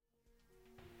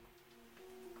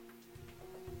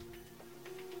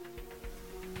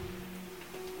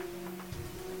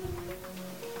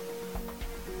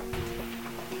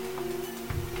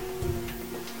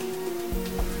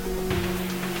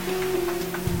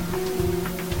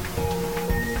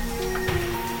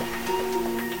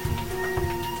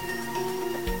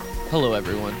Hello,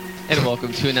 everyone, and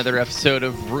welcome to another episode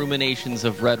of Ruminations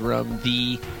of Red Rum,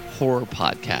 the horror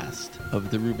podcast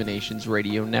of the Ruminations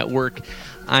Radio Network.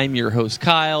 I'm your host,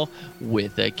 Kyle,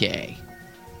 with a K.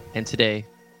 And today,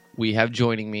 we have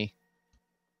joining me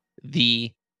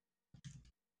the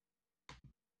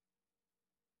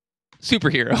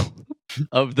superhero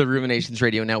of the Ruminations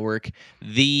Radio Network,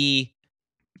 the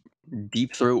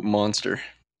Deep Throat Monster.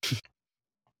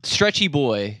 stretchy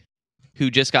boy who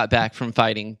just got back from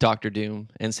fighting Dr. Doom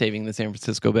and saving the San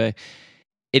Francisco Bay.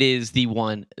 It is the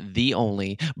one, the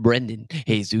only, Brendan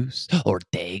Jesus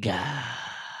Ortega.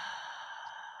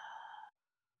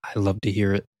 I love to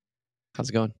hear it. How's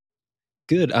it going?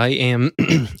 Good. I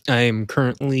am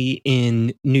currently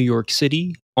in New York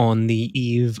City on the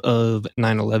eve of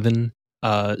 9/11.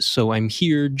 So I'm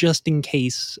here just in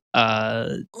case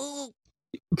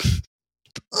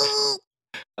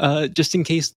just in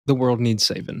case the world needs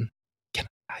saving.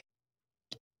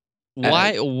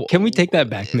 Why? Can we take that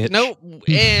back, Mitch? Nope.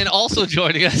 And also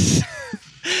joining us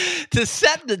to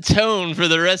set the tone for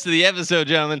the rest of the episode,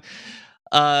 gentlemen.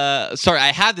 Sorry,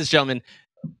 I had this, gentleman.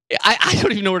 I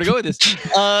don't even know where to go with this.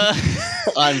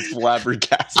 I'm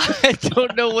flabbergasted. I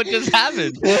don't know what just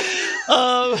happened.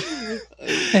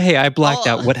 Hey, I blacked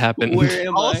out. What happened? Where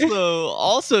am I?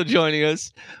 Also joining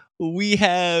us, we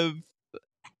have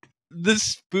the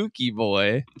spooky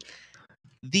boy,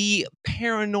 the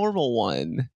paranormal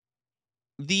one,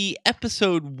 the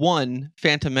episode 1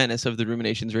 Phantom Menace of the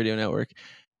Ruminations Radio Network,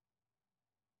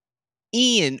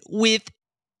 Ian with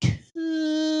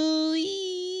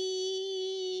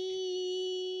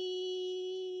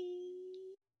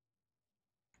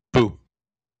Boo.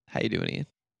 How you doing, Ian?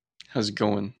 How's it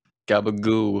going?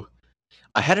 Gabagoo.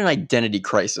 I had an identity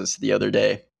crisis the other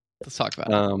day. Let's talk about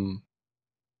it.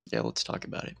 Yeah, let's talk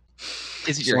about it.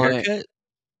 Is it your haircut?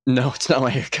 No, it's not my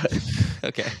haircut.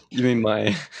 Okay. You mean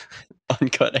my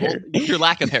uncut hair? Your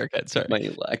lack of haircut, sorry. My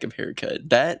lack of haircut.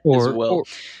 That or, as well.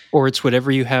 or it's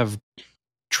whatever you have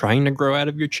trying to grow out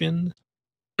of your chin.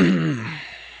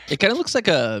 It kind of looks like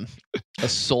a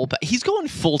soul patch. He's going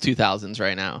full 2000s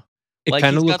right now. It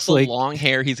kind of he's looks got the like long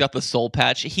hair. He's got the soul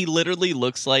patch. He literally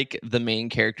looks like the main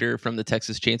character from the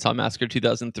Texas Chainsaw Massacre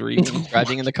 2003 when he's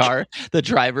riding in the car. The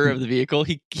driver of the vehicle.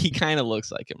 He kind of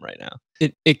looks like him right now.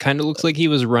 it kind of looks like he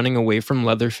was running away from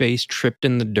Leatherface, tripped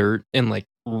in the dirt, and like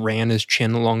ran his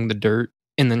chin along the dirt,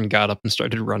 and then got up and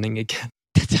started running again.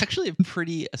 That's actually a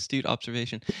pretty astute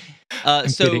observation.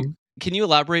 So, kidding. Can you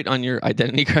elaborate on your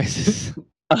identity crisis?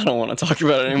 I don't want to talk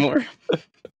about it anymore.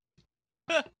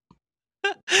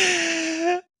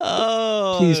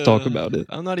 Oh, Please talk about it.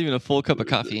 I'm not even a full cup of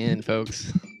coffee in,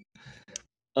 folks.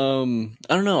 I don't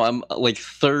know. I'm like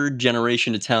third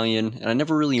generation Italian, and I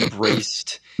never really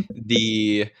embraced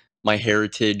my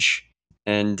heritage.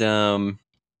 And I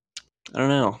don't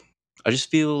know. I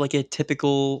just feel like a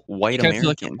typical white You kind of feel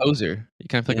American. like a poser. You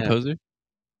kind of feel like a poser?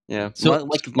 Yeah. So-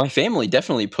 my family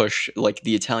definitely pushed like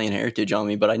the Italian heritage on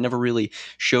me, but I never really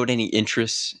showed any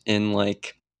interest in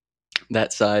like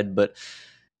that side. But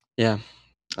yeah,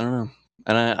 I don't know.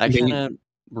 And I kind of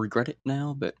regret it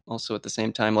now, but also at the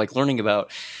same time, like learning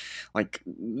about like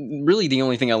really the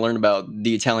only thing I learned about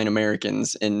the Italian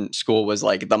Americans in school was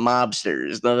like the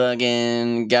mobsters, the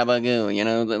fucking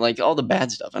gabagoo, like all the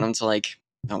bad stuff. And I'm just like,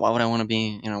 why would I want to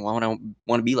be, why would I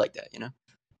want to be like that,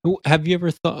 Have you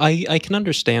ever thought? I can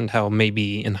understand how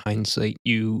maybe in hindsight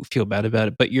you feel bad about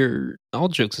it, but all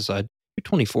jokes aside, you're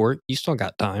 24. You still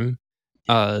got time.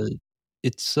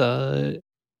 It's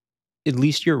at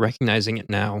least you're recognizing it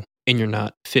now, and you're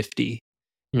not 50.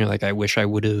 And you're like, I wish I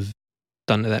would have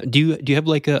done that. Do you have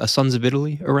like a Sons of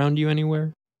Italy around you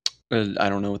anywhere? I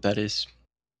don't know what that is.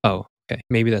 Oh, okay.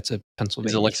 Maybe that's a Is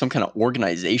Pennsylvania. it like some kind of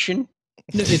organization?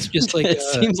 No, it's just like it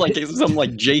seems like it's some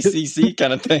like JCC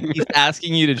kind of thing. He's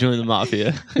asking you to join the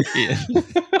mafia. Yeah.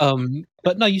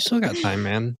 But no, you still got time,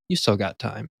 man. You still got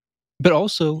time. But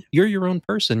also, you're your own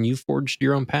person. You forged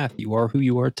your own path. You are who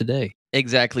you are today.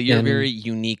 Exactly. You're And- a very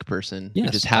unique person who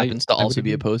Yes, just happens to I also would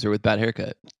be a agree. poser with bad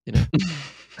haircut.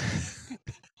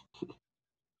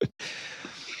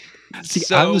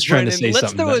 See, I was trying to say let's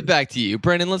something throw then. it back to you.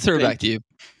 Brendan, let's throw it back to you.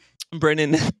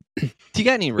 Brendan, do you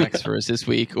got any recs for us this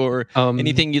week or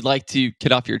anything you'd like to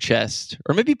get off your chest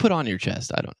or maybe put on your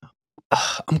chest? I don't know.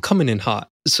 I'm coming in hot.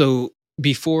 So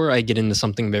before I get into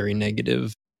something very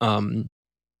negative,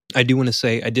 I do want to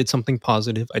say I did something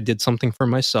positive. I did something for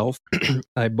myself.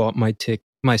 I bought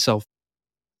myself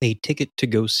a ticket to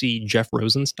go see Jeff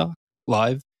Rosenstock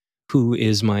live, who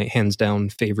is my hands down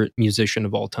favorite musician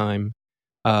of all time.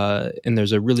 And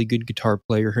there's a really good guitar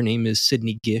player. Her name is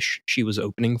Sydney Gish. She was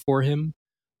opening for him.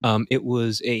 It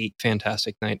was a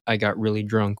fantastic night. I got really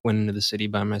drunk, went into the city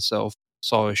by myself,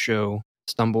 saw a show,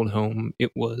 stumbled home.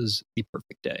 It was the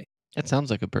perfect day. That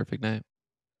sounds like a perfect night.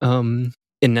 And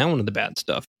now on to the bad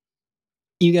stuff.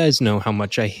 You guys know how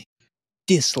much I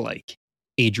dislike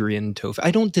Adrian Toph.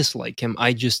 I don't dislike him.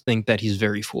 I just think that he's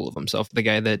very full of himself. The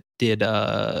guy that did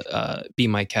Be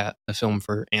My Cat, a film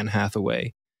for Anne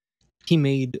Hathaway. He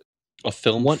made a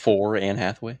film for Anne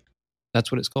Hathaway.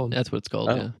 That's what it's called. That's what it's called.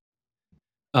 Oh.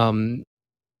 Yeah.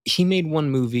 He made one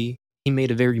movie. He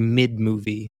made a very mid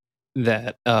movie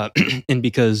that, and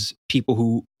because people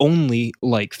who only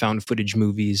like found footage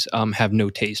movies have no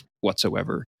taste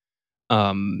whatsoever.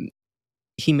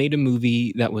 He made a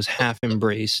movie that was half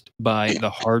embraced by the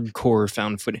hardcore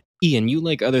found footage. Ian, you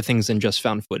like other things than just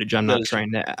found footage. I'm not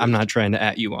trying to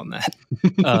at you on that.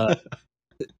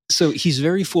 So he's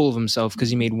very full of himself because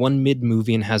he made one mid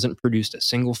movie and hasn't produced a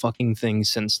single fucking thing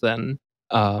since then.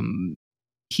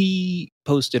 He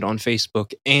posted on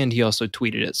Facebook and he also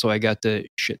tweeted it, so I got to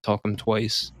shit talk him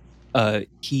twice.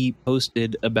 He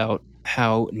posted about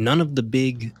how none of the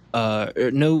big,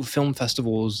 no film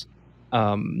festivals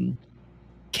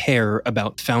care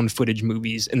about found footage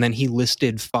movies, and then he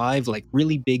listed 5 like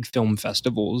really big film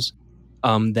festivals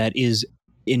that is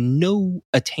in no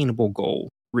attainable goal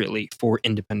really for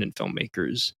independent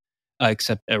filmmakers,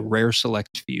 except a rare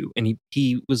select few. And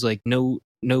he was like, no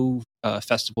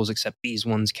festivals except these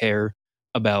ones care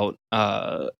about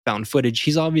found footage.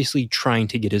 He's obviously trying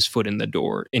to get his foot in the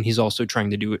door, and he's also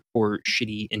trying to do it for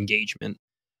shitty engagement.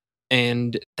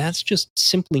 And that's just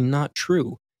simply not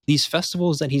true. These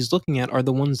festivals that he's looking at are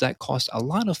the ones that cost a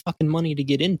lot of fucking money to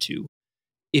get into.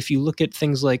 If you look at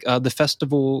things like the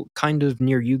festival kind of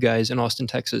near you guys in Austin,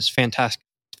 Texas, Fantastic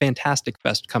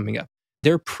Fest coming up,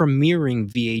 they're premiering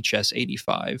VHS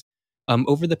 85.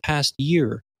 Over the past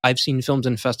year, I've seen films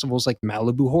in festivals like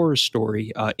Malibu Horror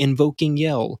Story, Invoking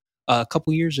Yell. A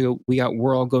couple years ago, we got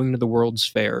We're All Going to the World's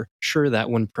Fair. Sure, that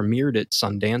one premiered at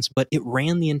Sundance, but it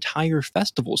ran the entire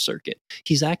festival circuit.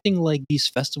 He's acting like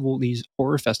these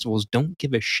horror festivals don't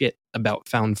give a shit about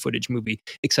found footage movie,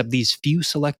 except these few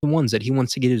select ones that he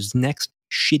wants to get his next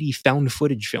shitty found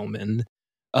footage film in.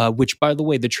 Which, by the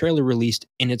way, the trailer released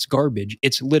and it's garbage.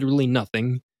 It's literally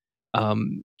nothing.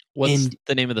 What's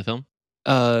the name of the film?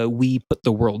 We Put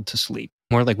the World to Sleep.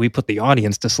 More like We Put the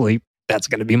Audience to Sleep. That's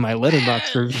going to be my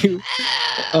Letterboxd review.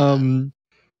 And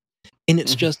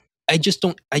it's just, I just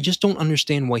don't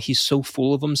understand why he's so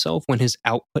full of himself when his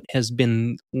output has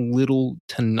been little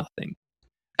to nothing.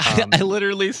 I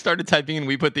literally started typing in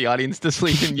 "We Put the Audience to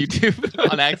Sleep" in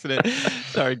YouTube on accident.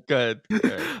 Sorry, go ahead.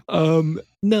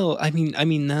 No, I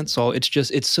mean that's all.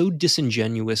 It's so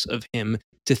disingenuous of him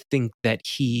to think that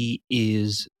he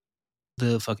is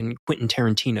the fucking Quentin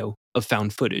Tarantino of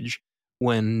found footage,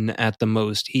 when at the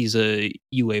most he's a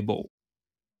UA Bolt.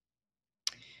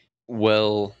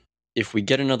 Well, if we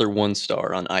get another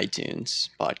 1-star on iTunes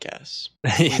podcasts,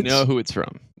 we know who it's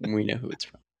from. We know who it's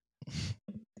from.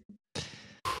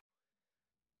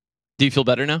 Do you feel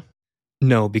better now?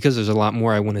 No, because there's a lot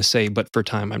more I want to say, but for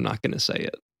time, I'm not going to say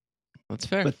it. That's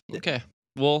fair. But, okay.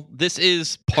 Well, this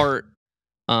is part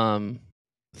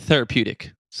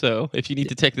therapeutic. So if you need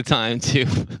to take the time to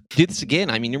do this again,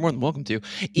 I mean, you're more than welcome to.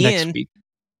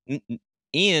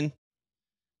 Ian,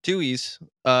 Tuies,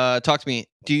 talk to me.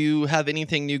 Do you have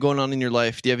anything new going on in your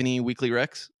life? Do you have any weekly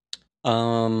recs?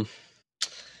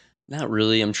 Not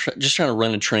really. I'm just trying to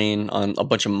run a train on a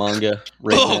bunch of manga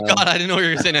right now. Oh God, I didn't know what you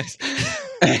were going to say next.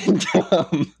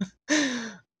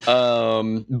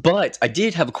 But I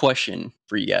did have a question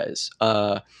for you guys.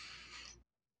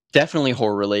 Definitely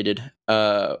horror related.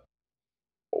 Are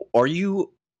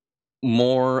you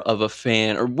more of a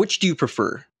fan, or which do you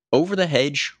prefer? Over the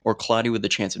Hedge or Cloudy with a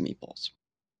Chance of Meatballs?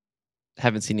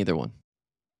 Haven't seen either one.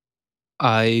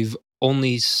 I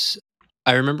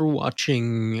remember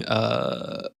watching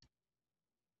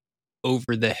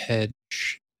Over the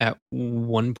Hedge at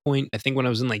one point. I think when I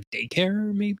was in like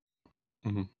daycare, maybe.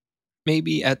 Mm-hmm.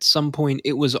 Maybe at some point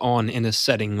it was on in a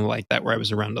setting like that where I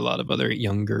was around a lot of other very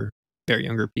younger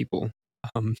people.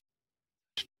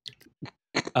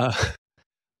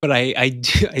 But I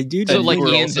do. So like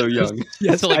Ian's so young.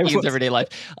 Yes, so like Ian's everyday life.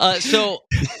 So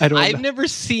I've never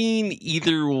seen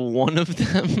either one of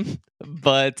them,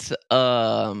 but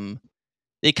they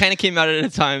kind of came out at a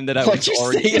time that I was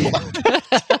already.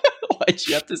 Why'd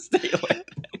you have to stay like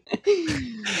that?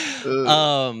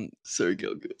 Sorry,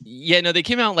 go good. Yeah, no, they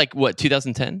came out like what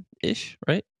 2010 ish,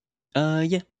 right?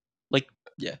 Yeah.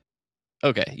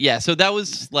 Okay, yeah. So that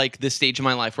was like the stage of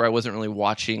my life where I wasn't really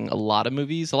watching a lot of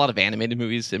movies, a lot of animated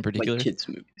movies in particular. Like kids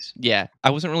movies. Yeah,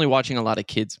 I wasn't really watching a lot of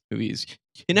kids movies.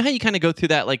 You know how you kind of go through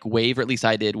that like wave, or at least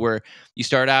I did, where you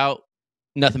start out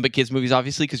nothing but kids movies,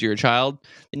 obviously, because you're a child.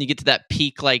 Then you get to that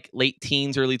peak, like late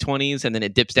teens, early 20s, and then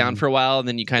it dips down for a while, and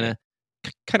then you kind of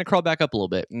crawl back up a little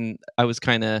bit. And I was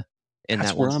kind of in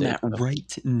That's that where one I'm stage. at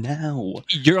right now.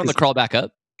 You're on the crawl back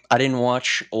up. I didn't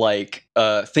watch like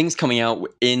things coming out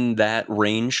in that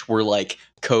range were like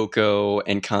Coco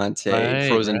and Conte,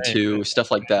 Frozen 2,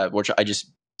 stuff like that, which I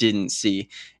just didn't see.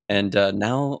 And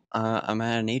now I'm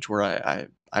at an age where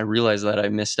I realize that I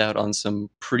missed out on some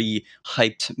pretty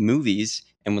hyped movies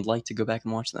and would like to go back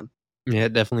and watch them. Yeah,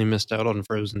 definitely missed out on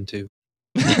Frozen 2.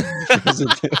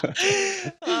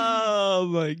 Oh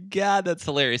my god, that's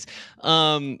hilarious.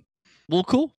 Well,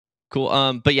 cool.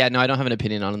 But yeah, no, I don't have an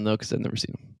opinion on them though because I've never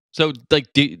seen them. So,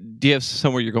 like, do you have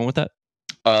somewhere you're going with that?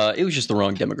 It was just the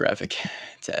wrong demographic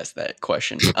to ask that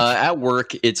question. At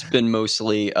work, it's been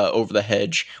mostly Over the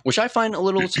Hedge, which I find a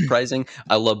little surprising.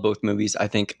 I love both movies. I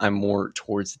think I'm more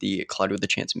towards the Cloudy with a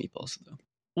Chance of Meatballs, though.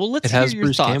 Well, let's It hear has your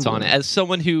Bruce thoughts Campbell on in it. it. As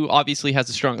someone who obviously has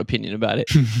a strong opinion about it,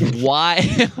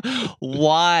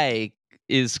 why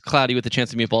is Cloudy with a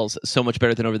Chance of Meatballs so much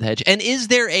better than Over the Hedge? And is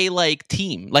there a like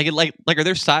team? Like are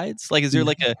there sides? Like is there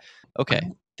like a I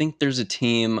don't think there's a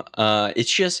team.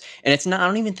 It's just, and it's not. I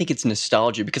don't even think it's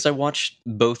nostalgia because I watched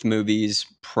both movies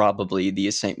probably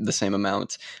the same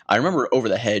amount. I remember Over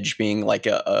the Hedge being like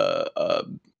a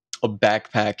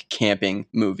backpack camping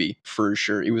movie for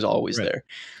sure. It was always there.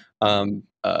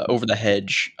 Over the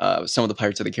Hedge, some of the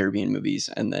Pirates of the Caribbean movies,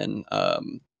 and then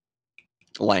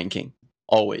Lion King.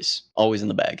 Always in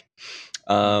the bag.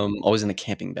 Always in the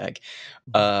camping bag.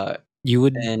 You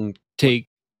would And take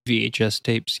VHS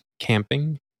tapes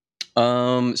camping?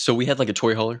 so we had like a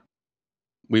toy hauler.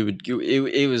 We would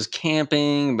it was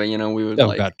camping, but we would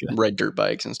Gotcha. ride dirt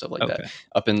bikes and stuff like that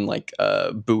up in like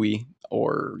Bowie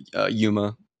or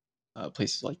Yuma,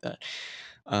 places like that.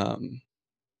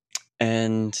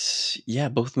 And yeah,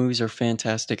 both movies are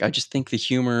fantastic. I just think the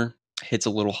humor hits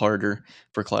a little harder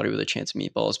for Cloudy with a Chance of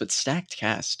Meatballs, but stacked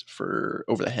cast for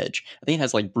Over the Hedge. I think it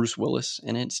has like Bruce Willis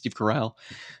in it, Steve Carell.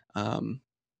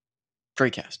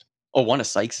 Great cast. Oh, Wanda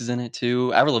Sykes is in it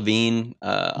too. Avril Lavigne.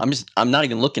 I'm not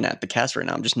even looking at the cast right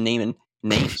now. I'm just naming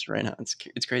names right now.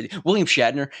 It's crazy. William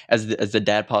Shatner as the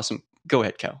dad possum. Go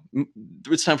ahead, Kyle.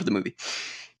 It's time for the movie.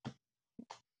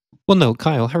 Well, no,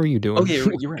 Kyle, how are you doing? Okay,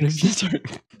 you're right. Sorry.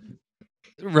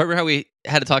 Remember how we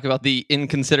had to talk about the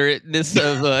inconsiderateness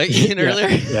of Ian earlier?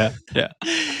 Yeah.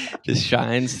 Just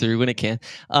shines through when it can.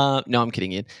 No, I'm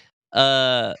kidding, Ian.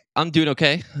 I'm doing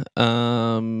okay.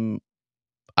 I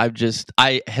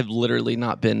have literally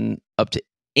not been up to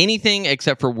anything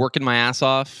except for working my ass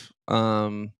off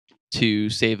to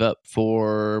save up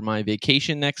for my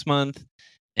vacation next month,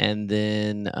 and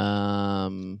then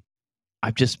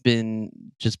I've just been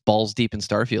balls deep in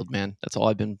Starfield, man. That's all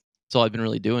I've been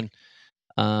really doing.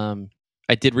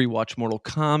 I did rewatch Mortal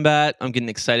Kombat. I'm getting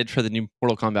excited for the new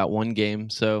Mortal Kombat 1 game.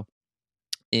 So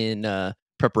in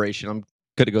preparation, I'm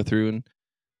going to go through and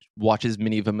watch as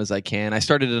many of them as I can. I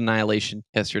started Annihilation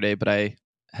yesterday, but I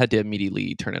had to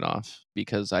immediately turn it off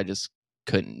because I just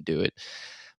couldn't do it.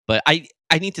 But I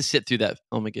need to sit through that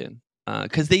film again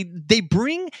because they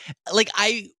bring, like,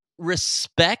 I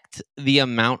respect the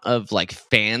amount of like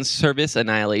fan service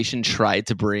Annihilation tried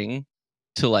to bring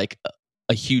to like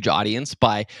a huge audience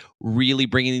by really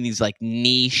bringing in these like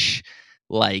niche,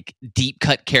 like deep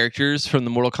cut characters from the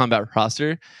Mortal Kombat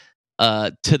roster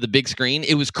to the big screen.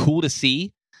 It was cool to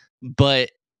see,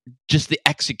 but just the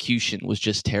execution was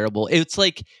just terrible. It's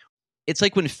like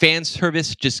when fan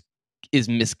service just is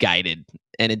misguided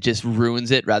and it just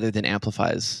ruins it rather than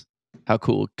amplifies how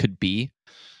cool it could be.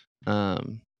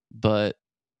 But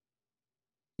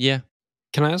yeah.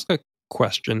 Can I ask a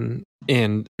question?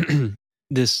 And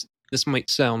this might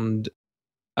sound,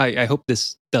 I hope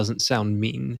this doesn't sound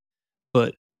mean,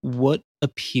 but what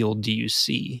appeal do you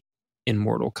see in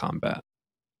Mortal Kombat?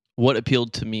 What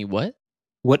appealed to me? What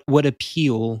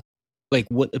appeal? Like,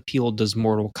 what appeal does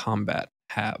Mortal Kombat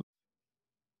have?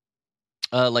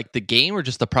 Like the game or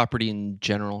just the property in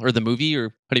general, or the movie,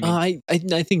 or what do you mean?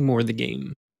 I think more the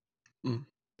game.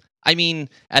 I mean,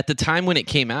 at the time when it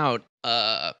came out,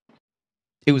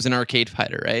 it was an arcade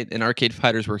fighter, right? And arcade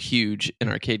fighters were huge in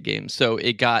arcade games, so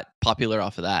it got popular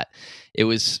off of that. It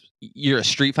was, you're a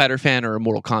Street Fighter fan or a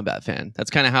Mortal Kombat fan. That's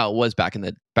kind of how it was back in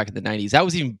the 90s. That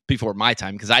was even before my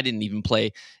time because I didn't even play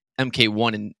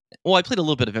MK1 and I played a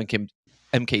little bit of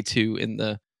MK2 in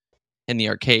the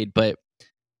arcade, but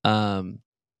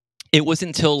it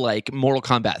wasn't until like Mortal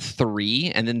Kombat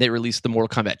 3, and then they released the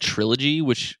Mortal Kombat trilogy,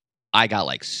 which I got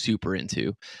like super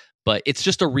into. But it's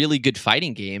just a really good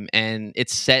fighting game, and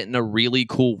it's set in a really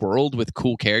cool world with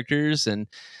cool characters. And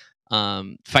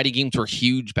fighting games were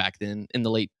huge back then in the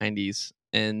late 90s.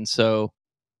 And so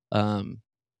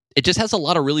it just has a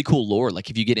lot of really cool lore. Like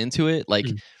if you get into it, like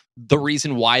the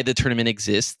reason why the tournament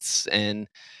exists, and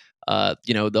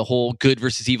the whole good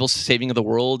versus evil saving of the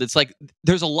world. It's like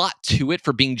there's a lot to it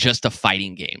for being just a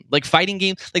fighting game. Like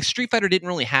Street Fighter didn't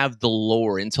really have the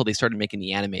lore until they started making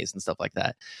the animes and stuff like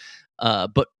that.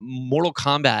 But Mortal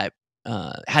Kombat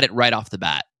had it right off the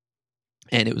bat,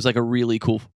 and it was like a really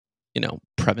cool,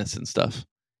 premise and stuff,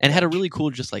 and had a really cool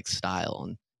just like style,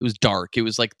 and it was dark. It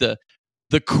was like the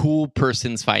cool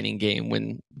person's fighting game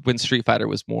when Street Fighter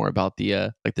was more about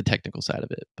the like the technical side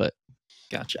of it. But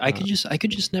gotcha. I could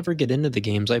just never get into the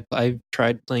games. I've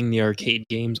tried playing the arcade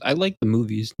games. I like the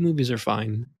movies. The movies are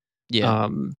fine. Yeah.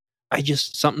 I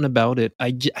just something about it.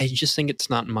 I just think it's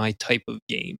not my type of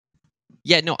game.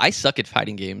 Yeah, no, I suck at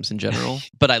fighting games in general,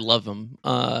 but I love them.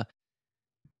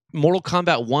 Mortal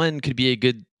Kombat 1 could be a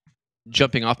good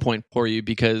jumping off point for you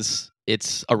because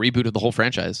it's a reboot of the whole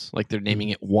franchise. Like they're naming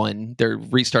it 1. They're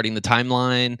restarting the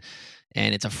timeline,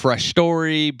 and it's a fresh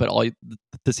story, but all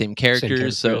the same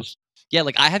characters. So yeah,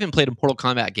 like I haven't played a Mortal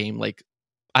Kombat game. Like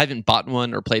I haven't bought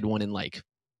one or played one in like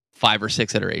 5 or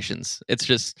 6 iterations. It's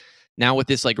just now with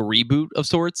this like reboot of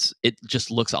sorts, it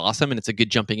just looks awesome, and it's a good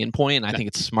jumping in point. And I think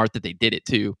it's smart that they did it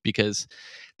too, because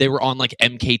they were on like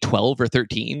MK12 or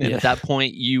 13. And at that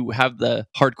point you have the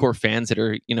hardcore fans that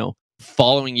are,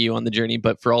 following you on the journey.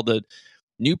 But for all the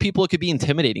new people, it could be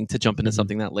intimidating to jump into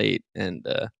something that late. And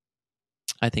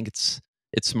I think it's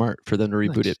smart for them to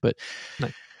reboot it. But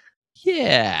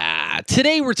yeah,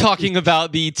 today we're talking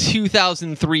about the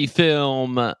 2003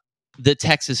 film The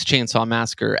Texas Chainsaw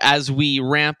Massacre, as we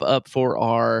ramp up for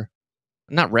our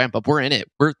we're in it.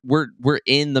 We're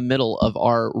in the middle of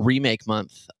our remake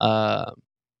month. And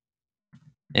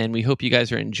we hope you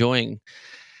guys are enjoying.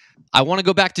 I want to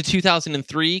go back to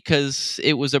 2003 because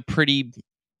it was a pretty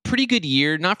good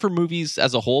year, not for movies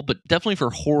as a whole, but definitely for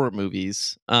horror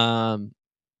movies.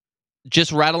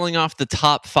 Just rattling off the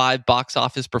top 5 box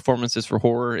office performances for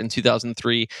horror in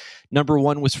 2003. Number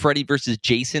 1 was Freddy vs.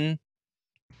 Jason.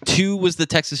 2 was The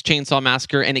Texas Chainsaw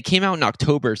Massacre, and it came out in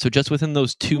October. So just within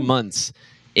those 2 months,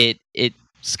 it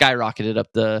skyrocketed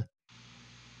up the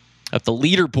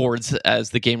leaderboards, as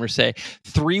the gamers say.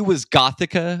 3 was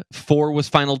Gothica, 4 was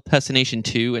Final Destination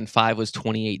 2, and 5 was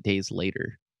 28 Days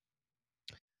Later.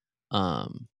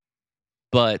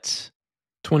 But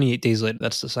 28 Days Later,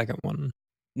 that's the second one.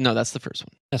 No, that's the first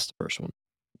one. That's the first one.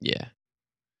 Yeah.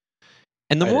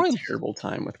 And I had a terrible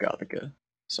time with Gothica,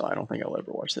 so I don't think I'll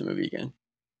ever watch that movie again.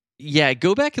 Yeah,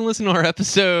 go back and listen to our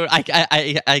episode.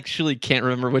 I actually can't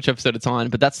remember which episode it's on,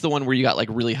 but that's the one where you got like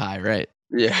really high, right?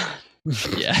 Yeah.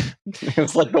 Yeah. It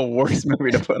was like the worst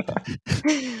movie to put on.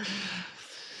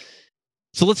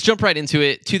 So let's jump right into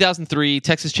it. 2003,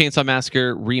 Texas Chainsaw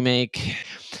Massacre remake.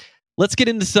 Let's get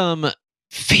into some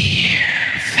fear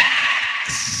facts.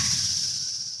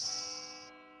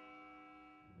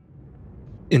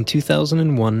 In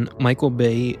 2001, Michael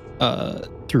Bay,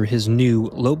 through his new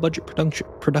low-budget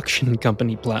production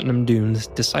company Platinum Dunes,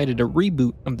 decided a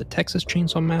reboot of The Texas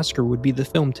Chainsaw Massacre would be the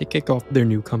film to kick off their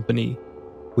new company.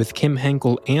 With Kim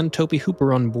Henkel and Tobe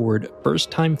Hooper on board,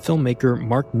 first-time filmmaker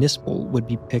Mark Nispel would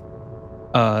be picked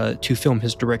to film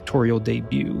his directorial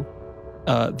debut.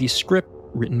 The script,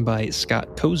 written by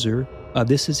Scott Kozer,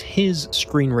 this is his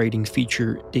screenwriting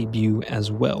feature debut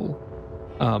as well.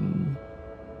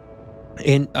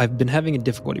 And I've been having a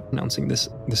difficulty pronouncing this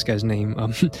guy's name.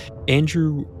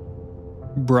 Andrew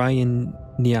Brian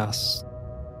Nias.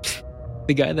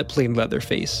 The guy that played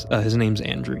Leatherface, his name's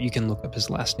Andrew. You can look up his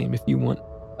last name if you want.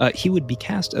 He would be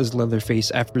cast as Leatherface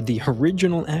after the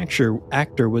original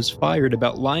actor was fired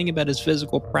about lying about his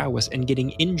physical prowess and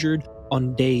getting injured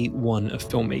on day 1 of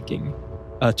filmmaking.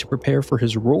 To prepare for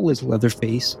his role as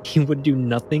Leatherface, he would do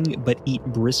nothing but eat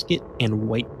brisket and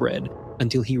white bread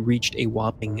until he reached a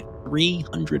whopping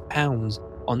 300 pounds,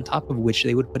 on top of which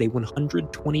they would put a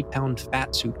 120-pound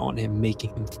fat suit on him,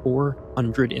 making him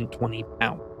 420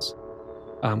 pounds,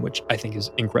 which I think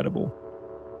is incredible.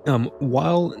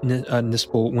 While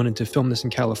Nispel wanted to film this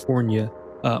in California,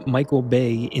 Michael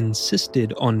Bay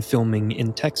insisted on filming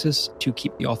in Texas to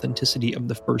keep the authenticity of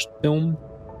the first film.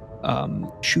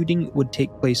 Shooting would take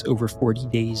place over 40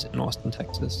 days in Austin,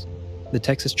 Texas. The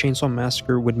Texas Chainsaw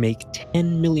Massacre would make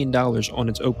 $10 million on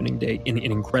its opening day, an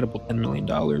incredible $10 million,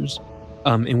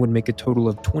 and would make a total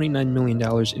of $29 million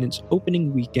in its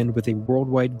opening weekend with a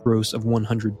worldwide gross of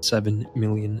 $107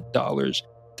 million.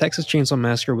 To Texas Chainsaw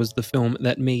Massacre was the film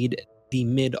that made the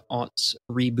mid-aughts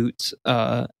reboots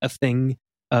a thing,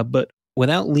 but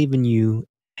without leaving you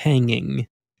hanging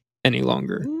any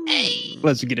longer.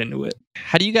 Let's get into it.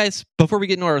 How do you guys, before we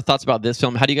get into our thoughts about this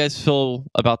film, how do you guys feel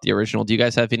about the original? Do you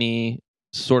guys have any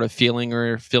sort of feeling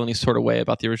or feel any sort of way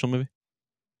about the original movie?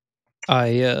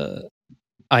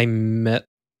 I met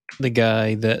the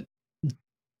guy that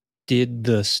did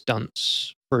the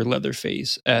stunts for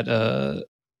Leatherface at a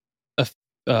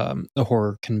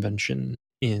horror convention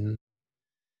in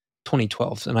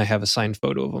 2012, and I have a signed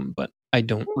photo of him, but I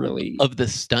don't really. Of the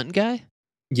stunt guy?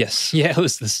 Yes, yeah, it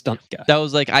was the stunt guy. That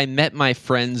was like, I met my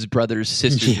friend's brother's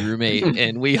sister's roommate,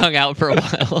 and we hung out for a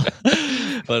while.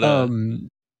 But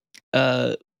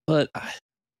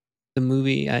the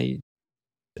movie, I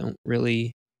don't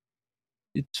really.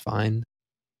 It's fine.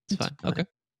 It's fine. Okay.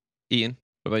 Ian,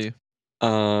 what about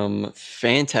you?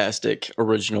 Fantastic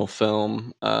original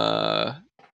film.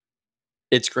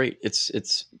 It's great. It's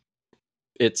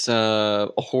a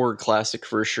horror classic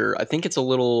for sure. I think it's a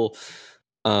little.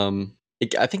 I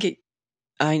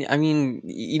mean,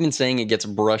 even saying it gets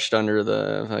brushed under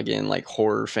the again like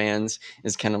horror fans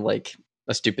is kind of like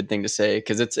a stupid thing to say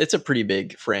because it's a pretty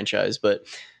big franchise, but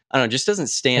I don't know, it just doesn't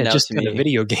stand out to me. A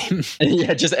video game.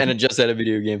 Yeah, just had a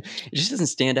video game. It just doesn't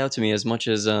stand out to me as much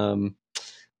as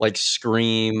like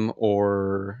Scream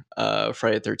or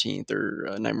Friday the 13th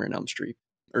or Nightmare on Elm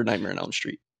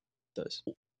Street does.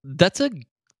 That's an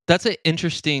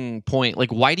interesting point.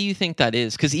 Like, why do you think that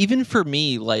is? Because even for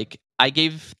me, like, I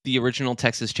gave the original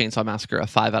Texas Chainsaw Massacre a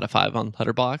 5 out of 5 on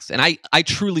Letterboxd, and I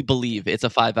truly believe it's a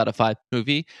 5 out of 5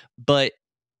 movie, but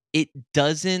it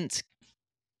doesn't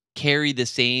carry the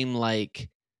same like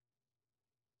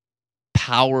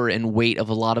power and weight of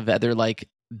a lot of other like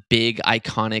big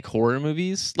iconic horror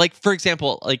movies. Like, for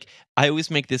example, like I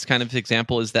always make this kind of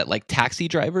example is that like Taxi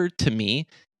Driver to me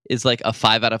is like a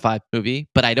 5 out of 5 movie,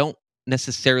 but I don't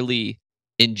necessarily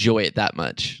enjoy it that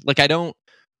much. Like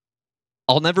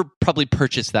I'll never probably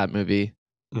purchase that movie,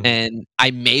 and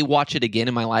I may watch it again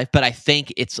in my life, but I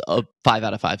think it's a 5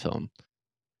 out of 5 film.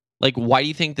 Like, why do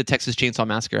you think the Texas Chainsaw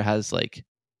Massacre has like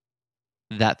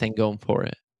that thing going for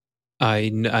it?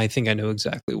 I think I know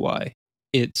exactly why.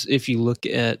 It's if you look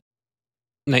at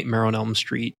Nightmare on Elm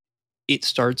Street, it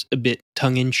starts a bit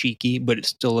tongue-in-cheeky, but it's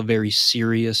still a very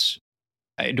serious,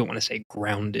 I don't want to say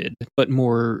grounded, but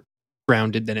more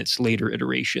grounded than its later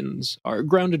iterations are.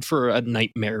 Grounded for a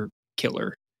nightmare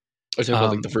killer. Are you talking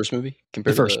about like the first movie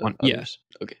compared the first to one? others?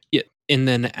 Yeah. Okay. Yeah, and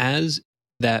then as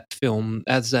that film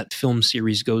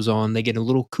series goes on, they get a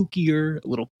little kookier, a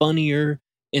little funnier,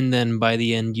 and then by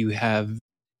the end you have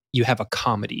a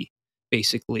comedy,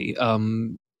 basically.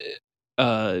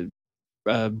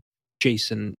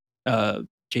 Jason,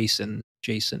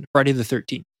 Friday the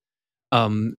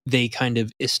 13th. They kind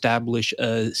of establish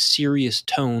a serious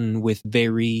tone with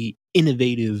very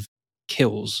innovative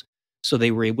kills. So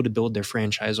they were able to build their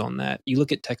franchise on that. You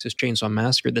look at Texas Chainsaw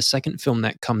Massacre, the second film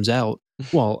that comes out,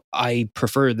 well, I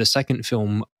prefer the second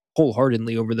film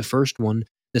wholeheartedly over the first one.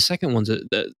 The second one's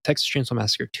the Texas Chainsaw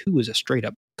Massacre 2 is a straight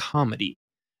up comedy.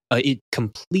 It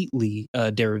completely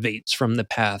derivates from the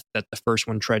path that the first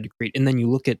one tried to create. And then you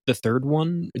look at the third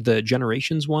one, the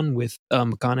Generations one with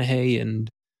McConaughey and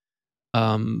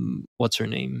what's her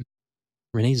name?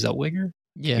 Renee Zellweger?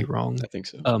 Yeah, Could be wrong. I think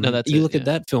so. No, that's you look at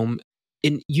that film,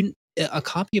 and a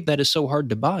copy of that is so hard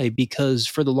to buy because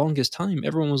for the longest time,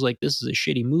 everyone was like, "This is a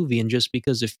shitty movie," and just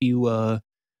because a few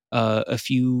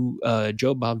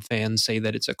Joe Bob fans say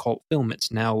that it's a cult film,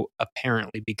 it's now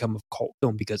apparently become a cult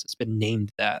film because it's been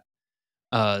named that.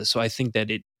 So I think that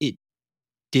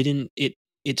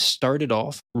it started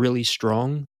off really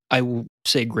strong. I will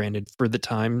say, granted, for the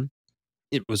time,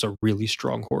 it was a really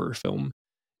strong horror film.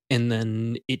 And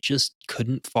then it just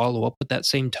couldn't follow up with that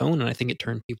same tone, and I think it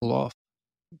turned people off.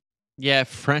 Yeah,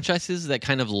 franchises that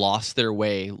kind of lost their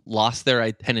way, lost their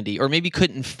identity, or maybe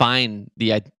couldn't find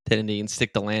the identity and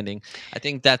stick the landing. I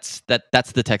think that's the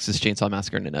Texas Chainsaw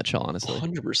Massacre in a nutshell, honestly.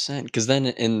 100%. Because then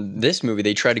in this movie,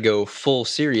 they try to go full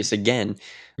serious again.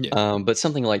 Yeah. But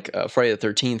something like Friday the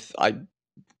 13th,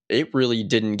 it really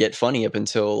didn't get funny up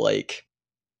until like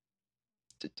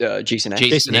Jason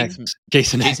X.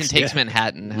 Jason Takes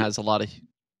Manhattan has a lot of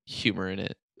humor in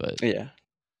it, but yeah.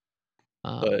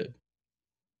 But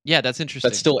yeah, that's interesting.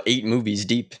 That's still 8 movies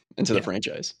deep into the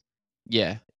franchise.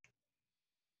 Yeah.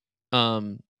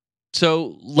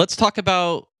 So let's talk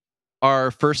about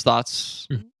our first thoughts,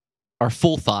 our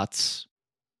full thoughts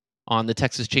on the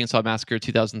Texas Chainsaw Massacre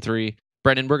 2003.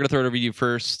 Brendan, we're going to throw it over to you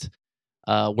first.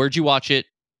 Where'd you watch it?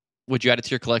 Would you add it to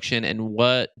your collection? And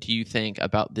what do you think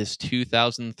about this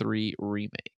 2003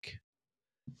 remake?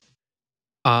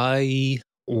 I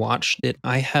watched it.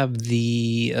 I have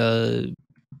the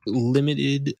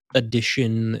limited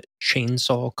edition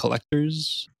Chainsaw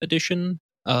Collector's Edition.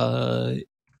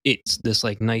 It's this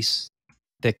like nice,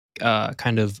 thick,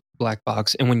 kind of black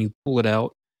box, and when you pull it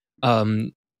out,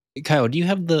 um, Kyle, do you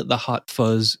have the Hot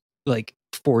Fuzz like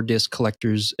 4 disc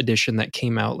collector's edition that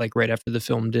came out like right after the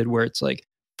film did, where it's like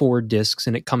 4 discs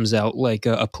and it comes out like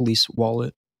a police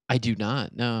wallet? I do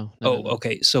not. No. Oh,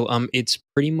 okay. So it's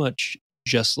pretty much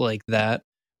just like that,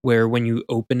 where when you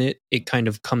open it, it kind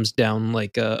of comes down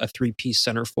like a 3-piece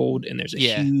centerfold, and there's a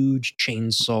Yeah. huge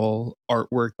chainsaw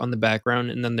artwork on the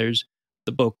background, and then there's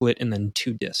the booklet, and then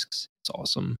 2 discs. It's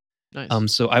awesome.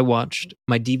 Nice. So I watched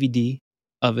my DVD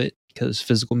of it because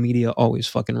physical media always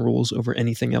fucking rules over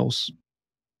anything else.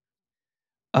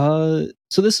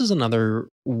 So this is another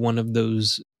one of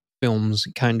those films,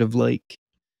 kind of like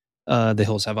The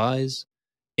Hills Have Eyes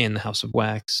and The House of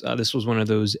Wax. This was one of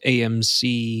those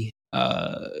AMC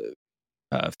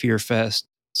Fear Fest,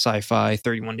 Sci-Fi,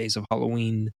 31 Days of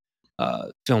Halloween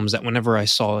films that whenever I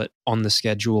saw it on the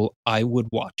schedule, I would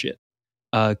watch it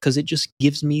because it just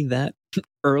gives me that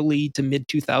early to mid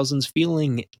 2000s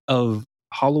feeling of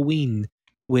Halloween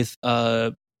with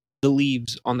the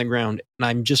leaves on the ground. And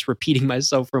I'm just repeating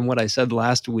myself from what I said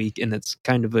last week, and it's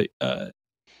kind of a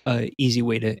easy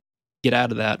way to get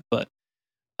out of that. But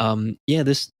yeah,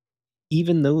 this,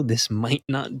 even though this might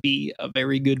not be a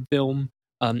very good film,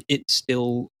 it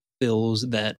still fills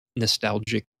that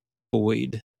nostalgic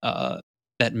void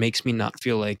that makes me not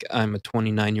feel like I'm a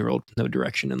 29-year-old with no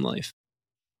direction in life.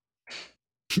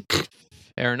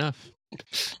 Fair enough.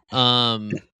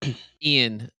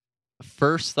 Ian,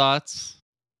 first thoughts.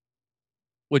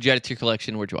 What'd you add it to your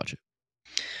collection? Where'd you watch it?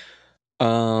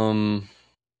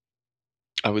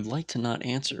 I would like to not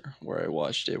answer where I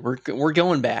watched it. We're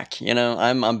going back. You know,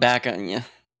 I'm back on you.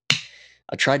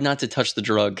 I tried not to touch the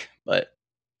drug, but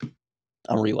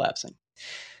I'm relapsing.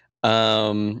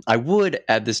 I would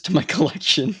add this to my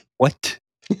collection. What?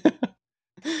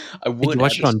 I would. Did you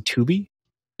watch it on Tubi?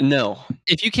 No.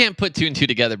 If you can't put 2 and 2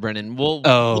 together, Brennan, we'll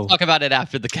Oh. talk about it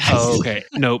after the cast. Oh, okay.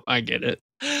 Nope, I get it.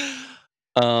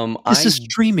 This is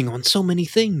streaming on so many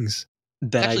things.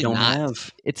 that I Actually don't not.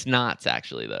 have. It's not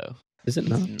actually though. Is it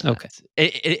not? It's not. Okay.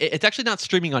 It's actually not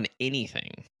streaming on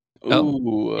anything.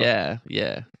 Ooh. Yeah.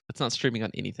 It's not streaming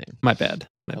on anything. My bad.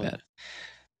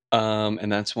 Oh.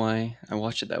 And that's why I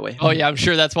watched it that way. Oh yeah, I'm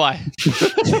sure that's why.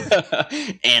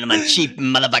 And I'm a cheap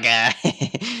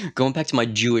motherfucker. Going back to my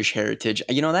Jewish heritage,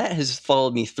 you know, that has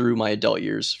followed me through my adult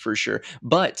years for sure.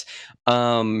 But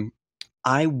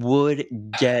I would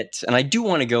get, and I do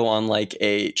want to go on like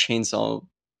a chainsaw.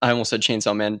 I almost said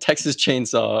Chainsaw Man, Texas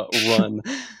Chainsaw Run.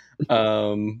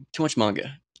 Too much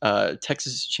manga.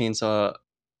 Texas Chainsaw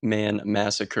Man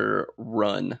Massacre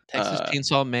Run. Texas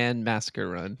Chainsaw Man Massacre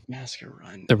Run. Massacre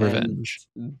Run. The Revenge.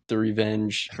 The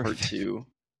Revenge Part 2.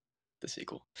 The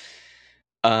sequel.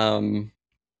 I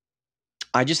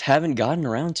just haven't gotten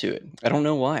around to it. I don't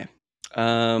know why.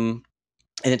 And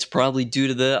it's probably due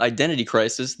to the identity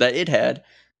crisis that it had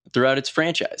throughout its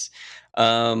franchise.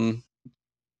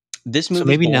 This movie, so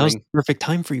maybe now's the perfect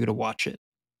time for you to watch it.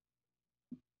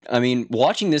 I mean,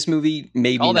 watching this movie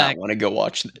made me not want to go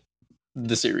watch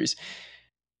the series.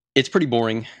 It's pretty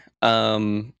boring.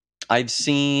 I've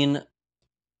seen,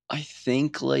 I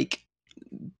think, like,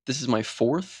 this is my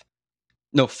fifth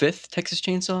Texas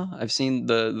Chainsaw. I've seen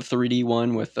the 3D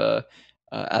one with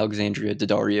Alexandria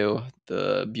Daddario,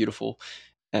 the beautiful,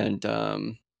 and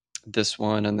this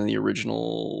one, and then the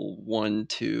original 1,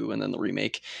 2, and then the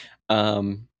remake.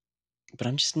 But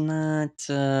I'm just not.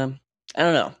 I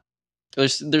don't know.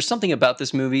 There's something about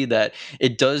this movie that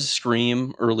it does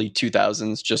scream early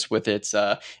 2000s, just with its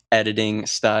editing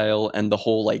style and the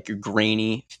whole like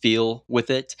grainy feel with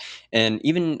it. And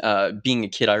even being a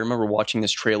kid, I remember watching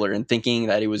this trailer and thinking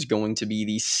that it was going to be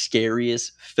the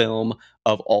scariest film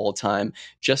of all time.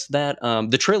 Just that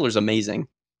the trailer's amazing,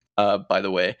 by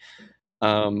the way,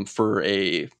 for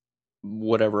a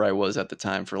whatever I was at the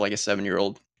time, for like a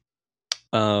 7-year-old.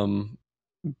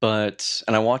 But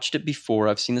I watched it before.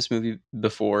 I've seen this movie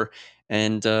before,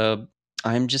 and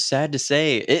I'm just sad to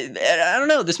say I don't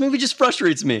know. This movie just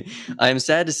frustrates me. I am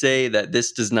sad to say that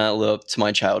this does not live up to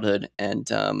my childhood, and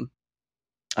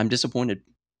I'm disappointed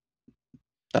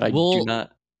that I do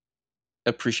not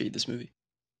appreciate this movie.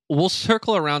 We'll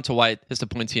circle around to why it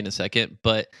disappoints you in a second,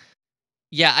 but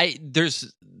yeah,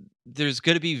 there's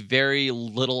going to be very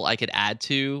little I could add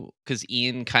to, because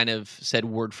Ian kind of said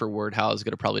word for word how I was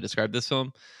going to probably describe this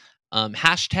film.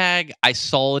 Hashtag, I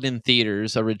saw it in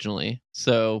theaters originally.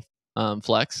 So,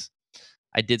 flex.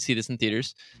 I did see this in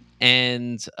theaters.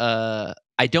 And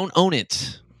I don't own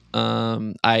it.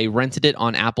 I rented it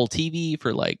on Apple TV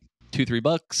for like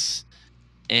 $2-3,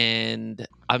 and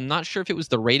I'm not sure if it was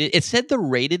the rated. It said the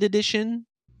rated edition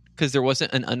because there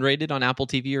wasn't an unrated on Apple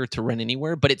TV or to rent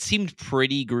anywhere, but it seemed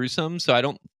pretty gruesome. So I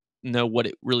don't know what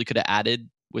it really could have added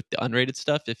with the unrated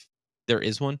stuff if there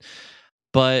is one.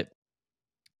 But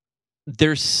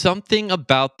there's something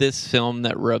about this film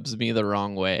that rubs me the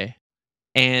wrong way.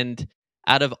 And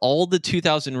out of all the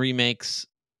 2000 remakes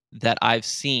that I've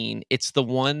seen, it's the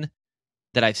one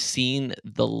that I've seen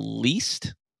the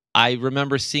least. I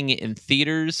remember seeing it in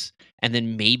theaters and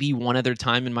then maybe one other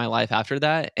time in my life after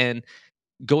that. And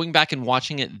going back and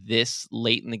watching it this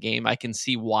late in the game, I can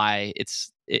see why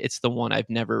it's the one I've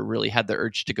never really had the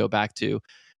urge to go back to.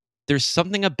 There's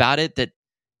something about it that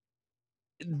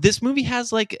this movie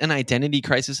has like an identity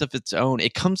crisis of its own.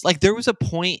 It comes like there was a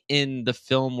point in the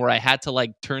film where I had to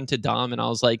like turn to Dom and I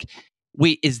was like,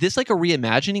 wait, is this like a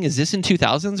reimagining? Is this in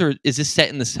 2000s or is this set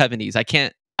in the 70s? I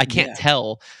can't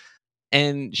tell.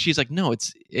 And she's like, no,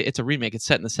 it's a remake. It's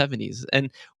set in the 70s.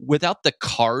 And without the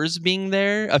cars being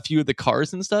there, a few of the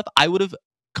cars and stuff, I would have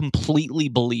completely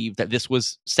believed that this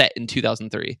was set in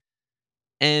 2003.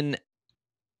 And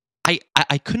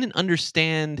I couldn't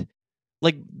understand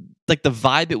like the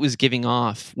vibe it was giving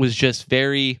off was just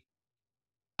very,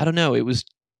 I don't know, it was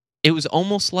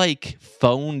almost like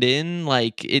phoned in,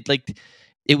 like it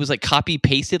was like copy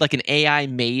pasted, like an AI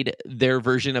made their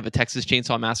version of a Texas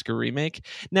Chainsaw Massacre remake.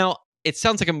 Now, it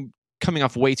sounds like I'm coming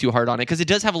off way too hard on it because it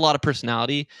does have a lot of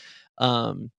personality.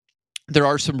 There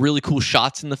are some really cool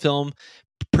shots in the film,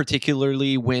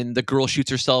 particularly when the girl shoots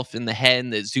herself in the head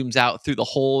and it zooms out through the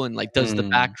hole and like does the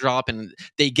backdrop and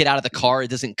they get out of the car, it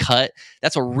doesn't cut.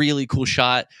 That's a really cool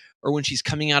shot. Or when she's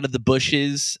coming out of the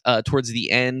bushes towards the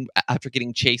end after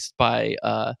getting chased by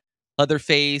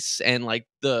Leatherface and like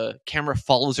the camera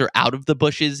follows her out of the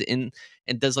bushes and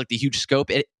does like the huge scope.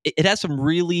 It has some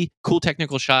really cool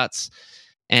technical shots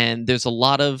and there's a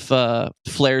lot of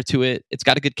flair to it. It's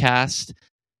got a good cast.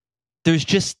 There's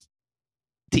just,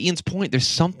 to Ian's point, there's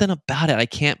something about it I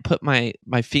can't put my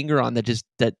finger on that just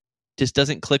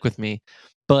doesn't click with me.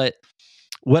 But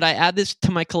would I add this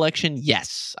to my collection?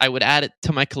 Yes, I would add it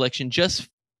to my collection just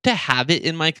to have it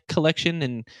in my collection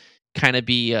and kind of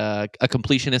be a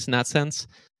completionist in that sense.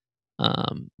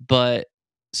 But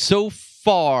so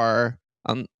far,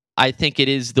 I think it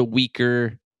is the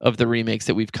weaker of the remakes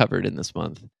that we've covered in this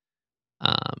month.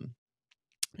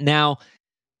 Now,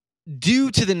 due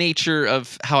to the nature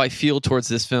of how I feel towards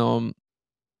this film,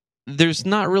 there's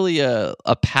not really a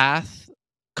path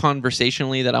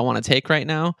conversationally that I want to take right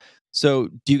now. So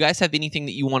do you guys have anything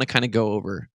that you want to kind of go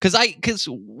over? Because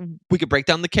we could break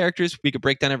down the characters, we could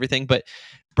break down everything, but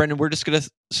Brendan, we're just going to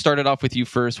start it off with you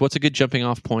first. What's a good jumping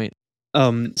off point?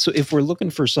 So if we're looking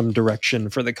for some direction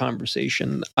for the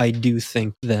conversation, I do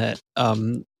think that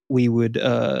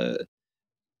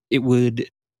it would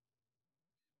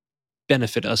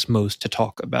benefit us most to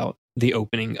talk about the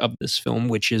opening of this film,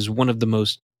 which is one of the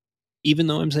most, even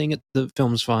though I'm saying it, the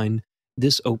film's fine,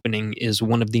 this opening is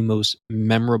one of the most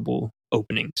memorable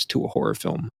openings to a horror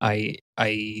film I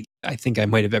think I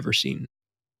might have ever seen.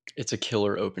 It's a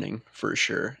killer opening for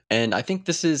sure. And I think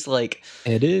this is like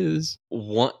it is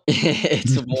one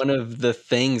it's one of the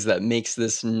things that makes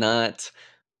this not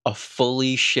a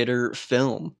fully shitter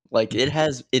film. Like it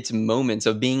has its moments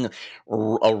of being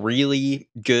a really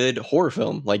good horror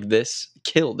film. Like this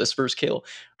first kill,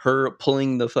 her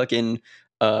pulling the fucking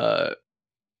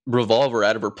revolver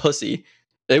out of her pussy.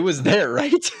 It was there,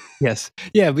 right? Yes.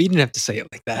 Yeah, but you didn't have to say it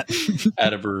like that.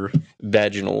 Out of her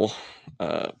vaginal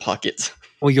pocket.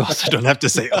 Well, you also don't have to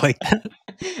say it like that.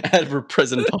 Out of her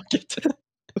present pocket.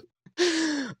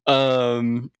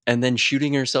 And then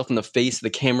shooting herself in the face,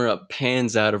 the camera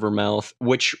pans out of her mouth,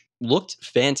 which looked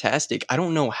fantastic. I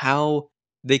don't know how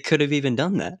they could have even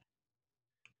done that.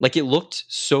 Like it looked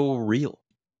so real.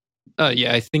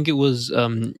 Yeah, I think it was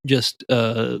just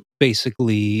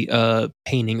basically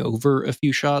painting over a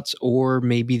few shots, or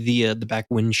maybe the back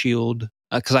windshield.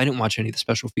 Because I didn't watch any of the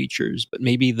special features, but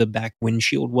maybe the back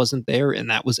windshield wasn't there, and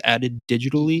that was added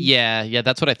digitally. Yeah,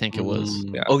 that's what I think it was.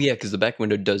 Yeah. Oh yeah, because the back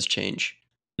window does change.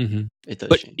 Mm-hmm. It does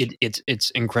but change.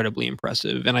 It's incredibly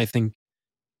impressive, and I think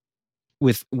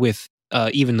with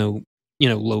even though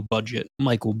low budget,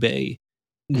 Michael Bay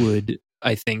would,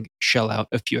 I think, shell out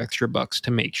a few extra bucks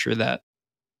to make sure that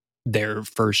their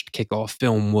first kickoff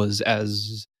film was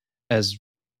as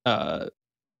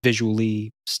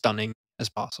visually stunning as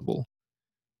possible.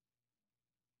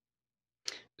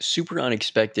 Super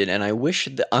unexpected, and I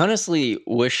honestly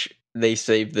wish they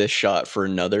saved this shot for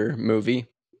another movie.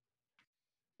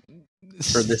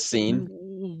 For this scene.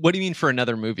 What do you mean for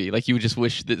another movie? Like you would just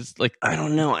wish this, like I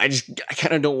don't know. I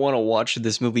kind of don't want to watch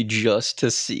this movie just to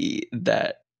see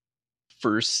that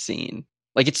first scene.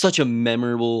 Like it's such a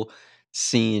memorable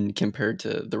scene compared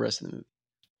to the rest of the movie.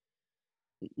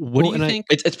 what do Well, you and think?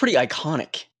 It's pretty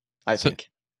iconic, I So, think.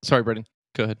 sorry, Brendan.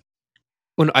 Go ahead.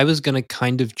 when I was gonna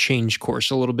kind of change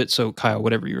course a little bit, so Kyle,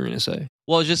 whatever you were gonna say.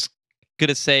 Well, I was just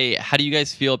gonna say, how do you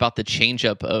guys feel about the change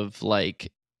up of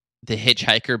like the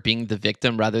hitchhiker being the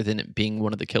victim rather than it being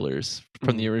one of the killers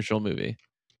from the original movie?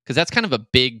 Because that's kind of a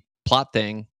big plot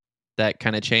thing that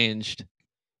kind of changed.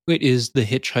 Wait, is there a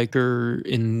hitchhiker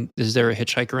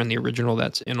in the original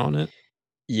that's in on it?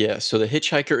 Yeah, so the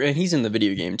hitchhiker, and he's in the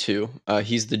video game too.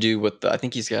 He's the dude with I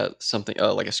think he's got something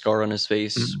like a scar on his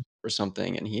face Mm. or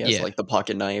something, and he has Yeah. like the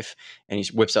pocket knife, and he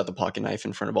whips out the pocket knife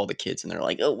in front of all the kids, and they're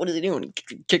like, "Oh, what are they doing?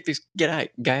 Kick this guy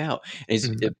out!" And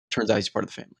Mhm. it turns out he's part of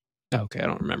the family. Okay, I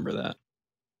don't remember that.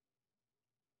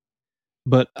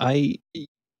 But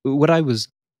what I was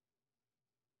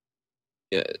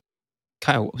uh,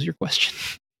 Kyle, what was your question?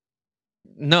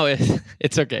 No,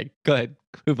 it's okay. Go ahead.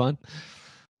 Move on.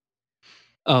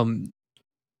 Um,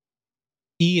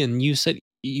 Ian, you said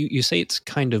you say it's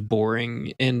kind of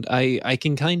boring, and I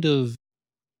can kind of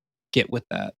get with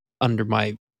that under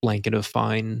my blanket of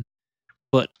fine.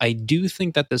 But I do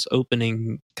think that this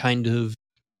opening kind of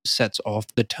sets off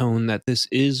the tone that this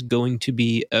is going to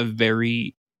be a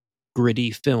very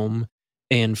gritty film.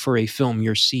 And for a film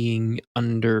you're seeing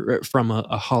from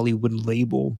a Hollywood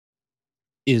label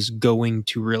is going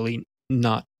to really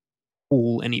not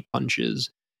pull any punches.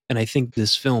 And I think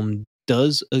this film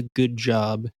does a good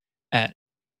job at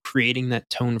creating that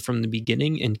tone from the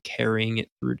beginning and carrying it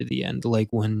through to the end. Like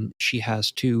when she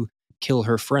has to kill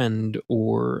her friend,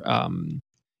 or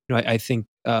I think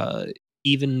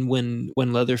even when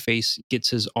Leatherface gets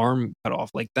his arm cut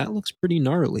off, like that looks pretty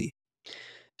gnarly.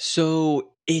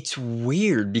 So it's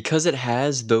weird because it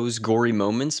has those gory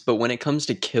moments, but when it comes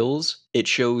to kills, it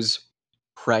shows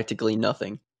practically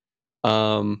nothing.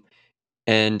 Um,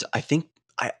 And I think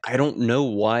I don't know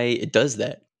why it does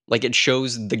that. Like it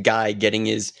shows the guy getting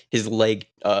his leg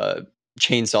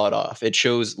chainsawed off. It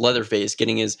shows Leatherface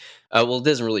getting his well, it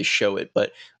doesn't really show it,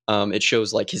 but it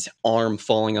shows like his arm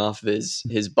falling off of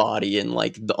his body and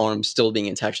like the arm still being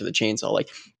attached to the chainsaw. Like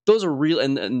those are real,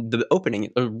 and the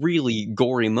opening are really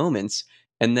gory moments.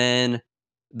 And then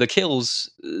the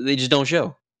kills they just don't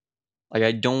show. Like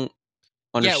I don't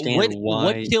Yeah, understand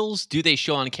what why. kills do they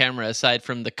show on camera aside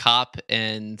from the cop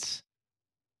and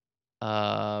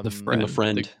The And the friend.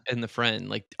 friend. the friend?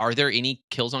 Like, are there any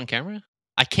kills on camera?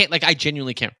 I can't. Like, I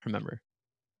genuinely can't remember.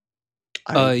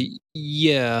 Uh, I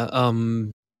yeah.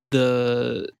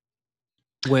 The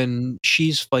when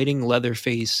she's fighting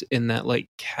Leatherface in that like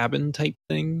cabin type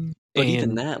thing, But even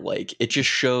and that, like, it just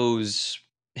shows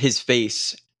his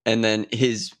face, and then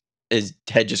his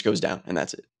head just goes down, and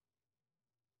that's it.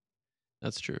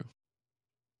 That's true.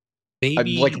 Like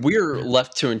maybe we're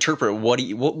left to interpret what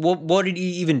did he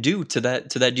even do to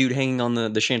that dude hanging on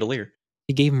the chandelier?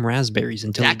 he gave him raspberries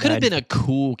until he That could have died. been a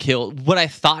cool kill. What I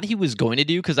thought he was going to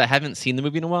do, because I haven't seen the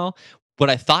movie in a while, what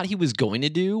I thought he was going to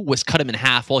do was cut him in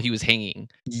half while he was hanging.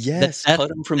 Yes, That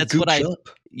cut him from that's what Gooch I up.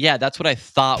 yeah, that's what I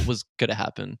thought was gonna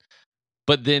happen.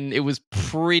 But then it was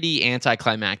pretty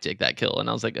anticlimactic, that kill, and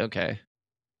I was like, okay.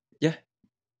 Yeah,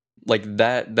 like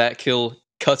that kill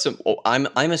cuts him. Oh, I'm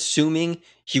assuming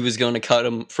he was going to cut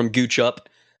him from Gooch up.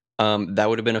 That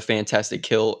would have been a fantastic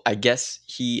kill. I guess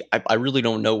I really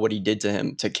don't know what he did to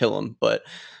him to kill him, but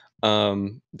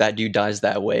that dude dies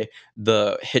that way.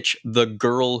 The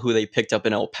girl who they picked up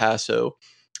in El Paso,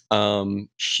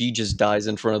 she just dies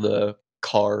in front of the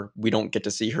car. We don't get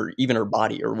to see her, even her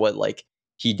body, or what like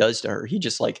he does to her. He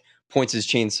just like points his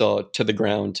chainsaw to the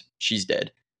ground. She's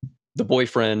dead. The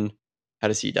boyfriend, how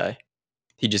does he die?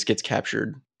 He just gets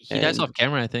captured, He dies and off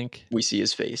camera, I think. we see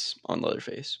his face on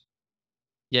Leatherface.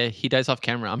 Yeah, he dies off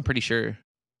camera, I'm pretty sure.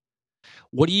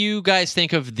 What do you guys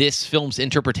think of this film's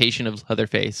interpretation of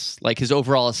Leatherface? Like his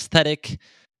overall aesthetic,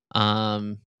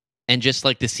 um, and just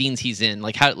like the scenes he's in.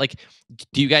 Like how like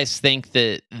do you guys think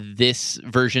that this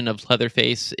version of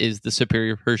Leatherface is the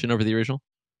superior version over the original?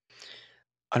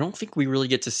 I don't think we really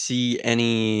get to see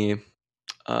any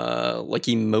like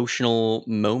emotional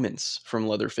moments from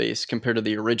Leatherface compared to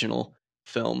the original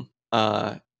film.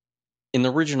 In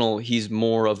the original, he's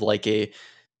more of like a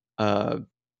uh,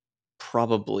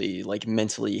 probably like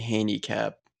mentally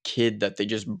handicapped kid that they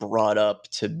just brought up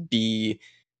to be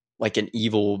like an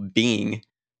evil being,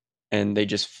 and they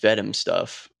just fed him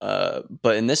stuff.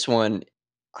 But in this one,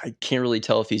 I can't really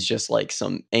tell if he's just like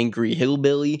some angry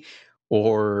hillbilly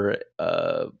or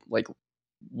like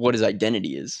what his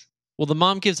identity is. Well, the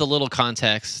mom gives a little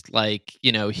context, like,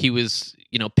 he was,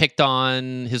 picked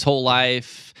on his whole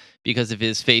life because of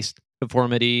his face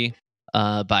deformity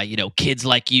by, kids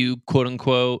like you, quote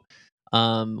unquote,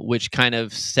 which kind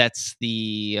of sets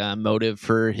the motive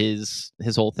for his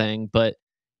whole thing. But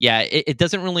yeah, it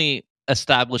doesn't really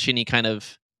establish any kind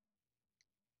of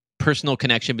personal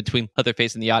connection between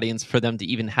Leatherface and the audience for them to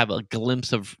even have a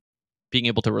glimpse of being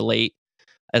able to relate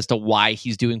as to why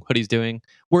he's doing what he's doing.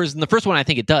 Whereas in the first one, I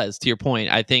think it does. To your point,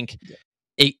 I think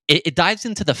it dives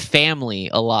into the family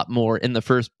a lot more in the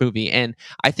first movie, and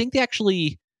I think they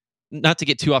actually, not to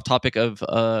get too off topic of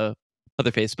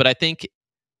Leatherface, but I think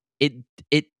it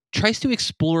tries to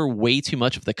explore way too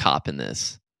much of the cop in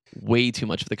this. Way too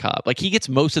much of the cop. Like, he gets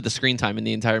most of the screen time in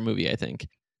the entire movie, I think.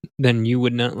 Then you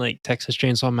would not like Texas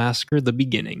Chainsaw Massacre, the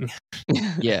beginning.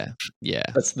 Yeah.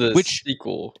 That's the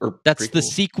sequel or that's prequel. the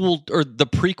sequel or the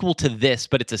prequel to this,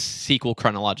 but it's a sequel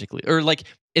chronologically, or like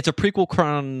it's a prequel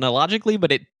chronologically,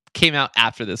 but it came out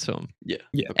after this film. Yeah.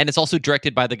 And it's also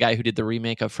directed by the guy who did the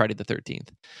remake of Friday the 13th.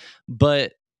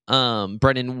 But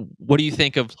Brendan, what do you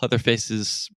think of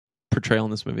Leatherface's portrayal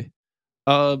in this movie?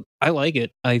 I like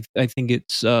it. I think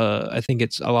it's a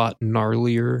lot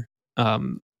gnarlier.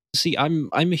 See, I'm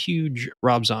a huge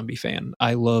Rob Zombie fan.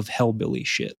 I love hellbilly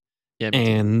shit. Yeah, me too.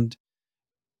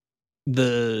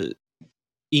 And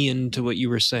Ian, to what you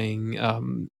were saying,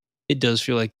 it does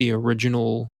feel like the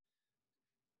original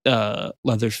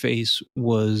Leatherface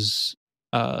was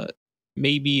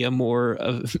maybe a more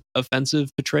offensive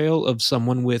portrayal of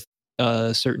someone with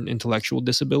certain intellectual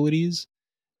disabilities,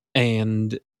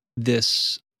 and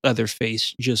this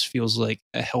Leatherface just feels like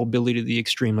a hellbilly to the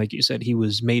extreme. Like you said, he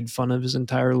was made fun of his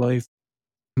entire life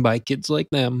by kids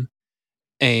like them,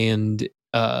 and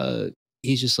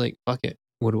he's just like, fuck it,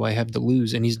 what do I have to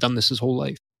lose? And he's done this his whole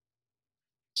life.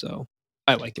 So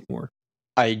I like it more.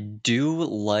 I do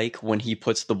like when he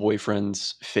puts the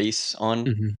boyfriend's face on.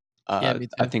 Mm-hmm. Yeah, me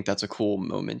too. I think that's a cool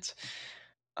moment.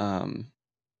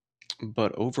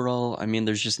 But overall, I mean,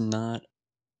 there's just not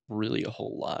really a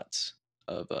whole lot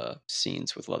of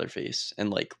scenes with Leatherface, and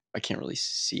like I can't really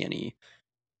see any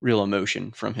real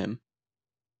emotion from him.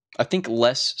 I think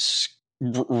less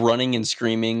running and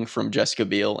screaming from Jessica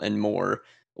Biel and more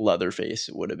Leatherface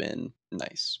would have been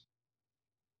nice.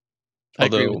 I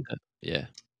agree Although with that. Yeah.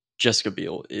 Jessica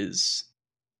Biel is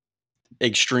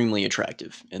extremely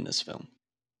attractive in this film.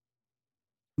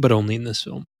 But only in this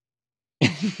film.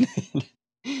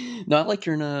 Not like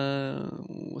you're in a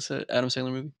what's that Adam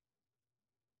Sandler movie?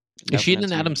 Is she in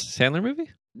an Adam Sandler movie?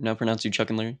 Now pronounce you Chuck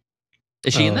and Larry.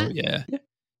 Is she in that?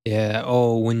 Yeah.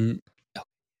 Oh, when.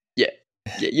 Yeah,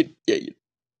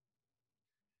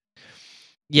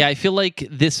 I feel like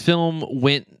this film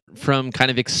went from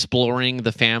kind of exploring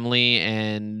the family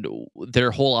and their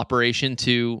whole operation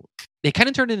to they kind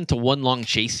of turned it into one long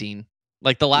chase scene.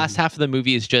 Like the last half of the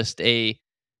movie is just a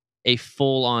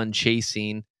full on chase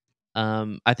scene.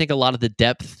 I think a lot of the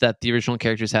depth that the original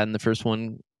characters had in the first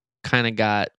one kind of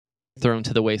got thrown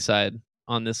to the wayside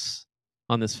on this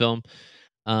film.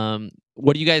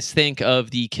 What do you guys think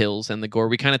of the kills and the gore?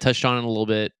 We kind of touched on it a little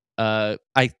bit. I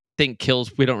think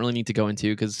kills we don't really need to go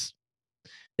into because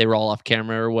they were all off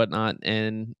camera or whatnot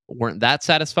and weren't that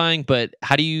satisfying. But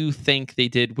how do you think they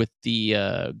did with the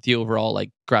overall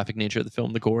like graphic nature of the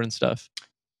film, the gore and stuff?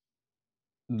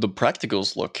 The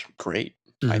practicals look great,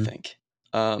 I think.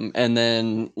 And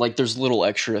then like there's little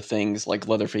extra things like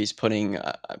Leatherface putting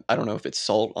I don't know if it's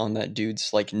salt on that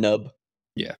dude's like nub.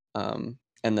 Yeah.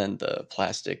 And then the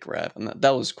plastic wrap, and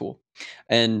that was cool.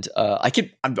 And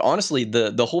honestly,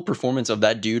 the whole performance of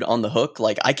that dude on the hook,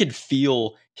 like I could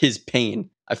feel his pain.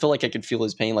 I feel like I could feel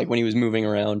his pain, like when he was moving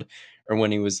around, or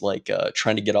when he was like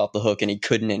trying to get off the hook and he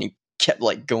couldn't, and he kept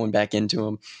like going back into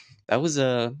him. That was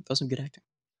some good acting.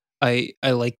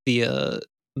 I like the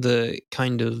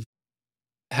kind of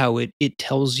how it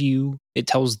tells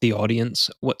the audience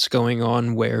what's going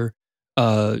on, where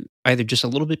either just a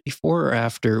little bit before or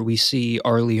after we see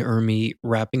Arlie Ermy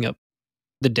wrapping up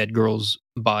the dead girl's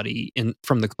body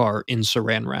from the car in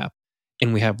saran wrap,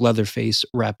 and we have Leatherface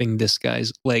wrapping this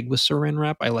guy's leg with saran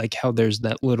wrap. I like how there's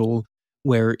that little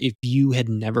where if you had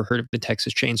never heard of the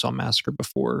Texas Chainsaw Massacre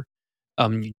before,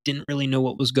 you didn't really know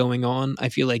what was going on. I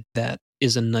feel like that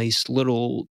is a nice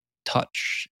little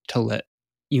touch to let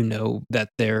you know that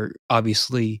they're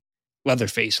obviously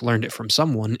Leatherface learned it from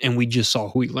someone, and we just saw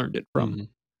who he learned it from. Mm-hmm.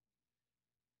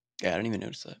 Yeah, I didn't even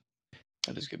notice that.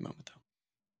 That is a good moment, though.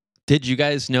 Did you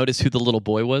guys notice who the little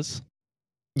boy was?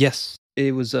 Yes,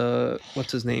 it was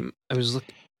what's his name? I was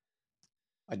looking.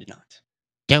 I did not.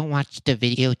 Don't watch the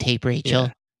videotape, Rachel.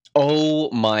 Yeah.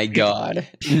 Oh my god!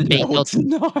 No, it's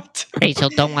not. Rachel,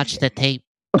 don't watch the tape.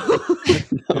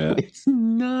 Yeah. It's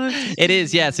not. It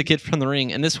is, yeah. It's a kid from The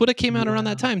Ring, and this would have came out around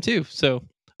that time too. So,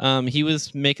 he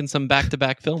was making some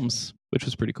back-to-back films, which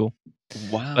was pretty cool.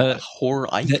 Wow, But a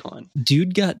horror icon.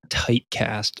 Dude got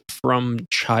typecast from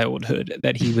childhood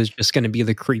that he was just going to be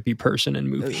the creepy person in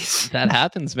movies. that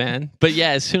happens, man. But yeah,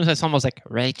 as soon as I saw him, I was like,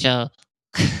 Rachel.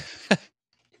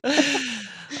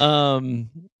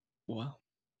 Wow.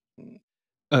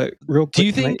 Real quick, do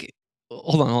you think?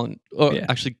 Hold on. Oh, Yeah.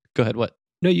 actually, go ahead. What?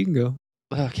 No, you can go.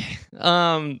 Okay.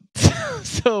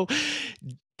 So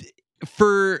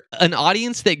for an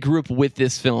audience that grew up with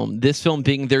this film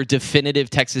being their definitive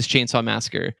Texas Chainsaw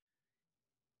Massacre,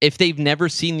 if they've never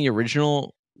seen the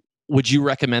original, would you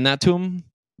recommend that to them?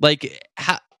 Like,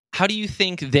 how do you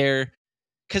think they're?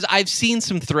 Because I've seen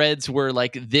some threads where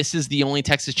like this is the only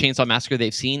Texas Chainsaw Massacre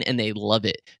they've seen and they love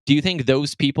it. Do you think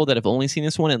those people that have only seen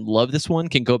this one and love this one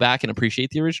can go back and appreciate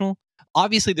the original?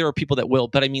 Obviously, there are people that will,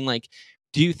 but I mean, like,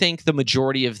 do you think the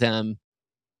majority of them,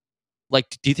 like,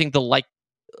 do you think the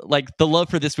love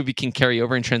for this movie can carry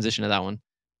over and transition to that one?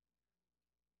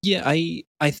 Yeah, I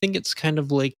think it's kind of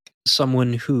like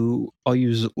someone who, I'll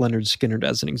use Leonard Skinner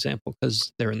as an example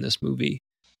because they're in this movie.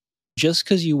 Just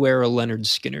because you wear a Leonard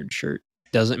Skinner shirt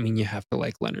doesn't mean you have to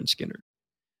like Leonard Skinner.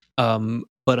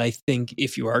 But I think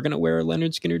if you are going to wear a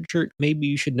Leonard Skinner shirt, maybe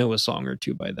you should know a song or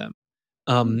two by them.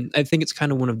 I think it's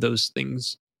kind of one of those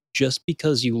things. Just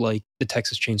because you like the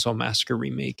Texas Chainsaw Massacre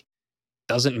remake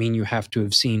doesn't mean you have to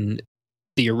have seen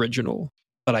the original.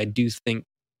 But I do think,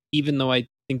 even though I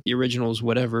think the original is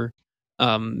whatever,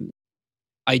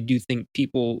 I do think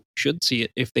people should see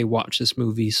it if they watch this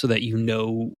movie so that you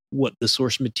know what the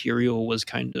source material was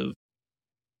kind of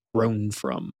grown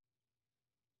from.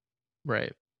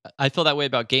 Right. I feel that way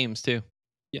about games too.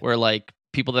 Yeah. Where like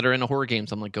people that are into horror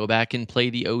games, I'm like, go back and play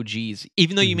the OGs.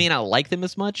 Even though you may not like them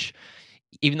as much,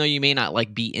 even though you may not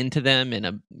like be into them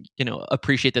and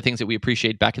appreciate the things that we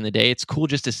appreciate back in the day, it's cool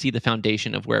just to see the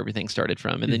foundation of where everything started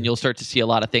from. And then you'll start to see a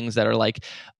lot of things that are like,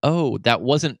 oh, that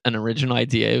wasn't an original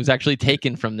idea. It was actually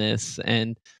taken from this.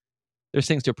 And there's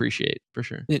things to appreciate for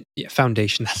sure. Yeah,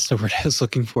 foundation. That's the word I was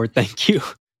looking for. Thank you.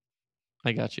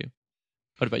 I got you.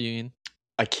 What about you, Ian?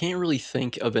 I can't really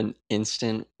think of an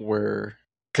instant where,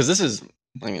 because this is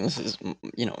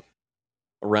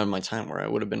around my time where I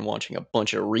would have been watching a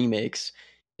bunch of remakes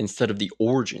instead of the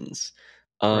origins.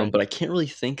 Right. But I can't really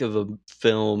think of a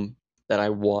film that I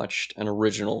watched an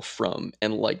original from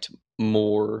and liked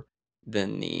more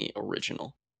than the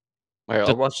original.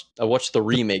 I watched the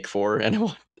remake for, and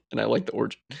I liked the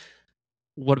origin.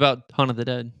 What about Dawn of the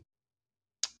Dead?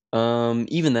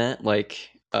 Even that, like,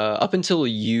 up until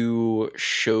you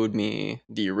showed me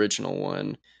the original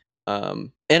one,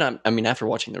 and I mean, after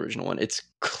watching the original one, it's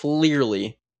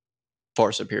clearly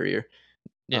far superior.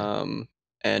 Yeah.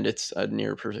 And it's a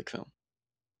near perfect film,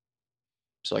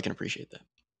 so I can appreciate that.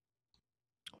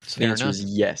 So the Fair answer enough. is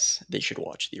yes, they should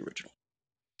watch the original.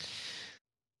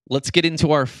 Let's get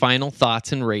into our final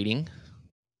thoughts and rating.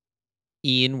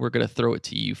 Ian, we're going to throw it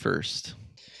to you first.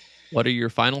 What are your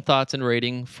final thoughts and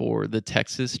rating for the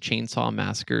Texas Chainsaw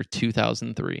Massacre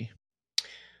 2003?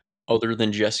 Other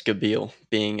than Jessica Biel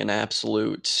being an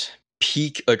absolute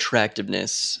peak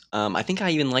attractiveness, I think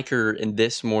I even like her in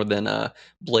this more than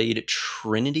Blade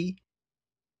Trinity,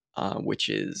 which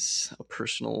is a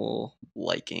personal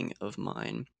liking of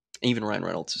mine. Even Ryan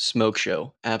Reynolds, smoke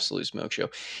show, absolute smoke show.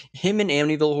 Him in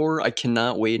Amityville Horror, I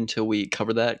cannot wait until we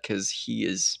cover that because he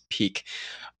is peak.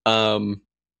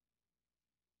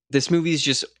 This movie is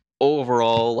just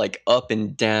overall like up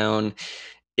and down.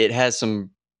 It has some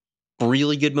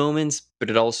really good moments, but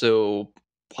it also,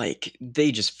 like,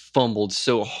 they just fumbled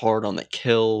so hard on the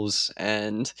kills.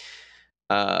 And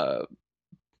to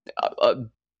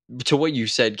what you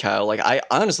said, Kyle, like, I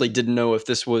honestly didn't know if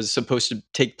this was supposed to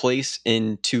take place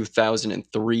in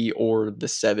 2003 or the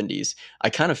 70s. I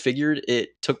kind of figured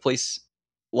it took place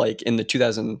like in the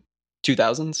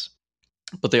 2000s,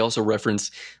 but they also reference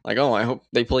like, oh, I hope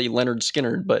they play Leonard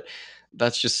Skinner, but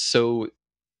that's just so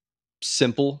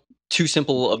simple, too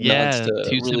simple of nods to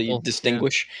really simple.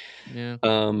 distinguish. Yeah.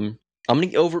 I'm gonna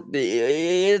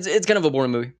it's kind of a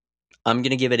boring movie. I'm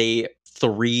gonna give it a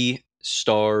 3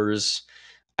 stars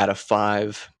out of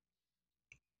 5.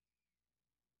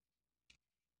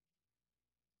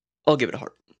 I'll give it a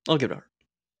heart.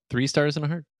 3 stars and a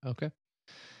heart. Okay.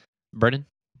 Brennan?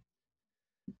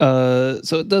 So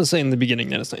it does say in the beginning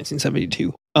that it's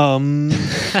 1972. I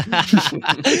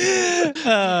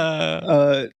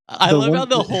love how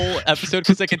the whole episode,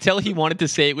 because I could tell he wanted to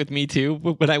say it with me too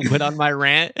when I went on my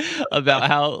rant about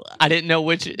how I didn't know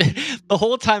which. The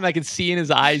whole time I could see in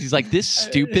his eyes, he's like, this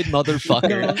stupid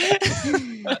motherfucker.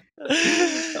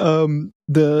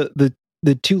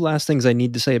 The two last things I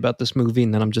need to say about this movie,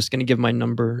 and then I'm just going to give my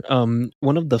number.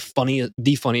 One of the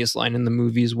funniest line in the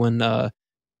movie is when Arlie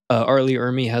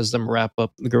Ermy has them wrap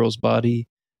up the girl's body,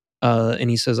 and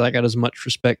he says, "I got as much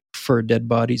respect for dead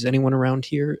bodies. Anyone around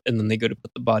here?" And then they go to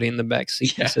put the body in the back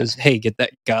seat. Yeah. He says, "Hey, get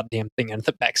that goddamn thing out of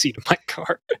the back seat of my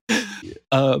car."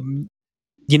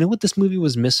 You know what this movie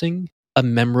was missing? A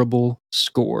memorable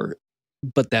score.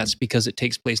 But that's because it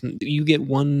takes place you get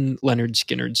one Leonard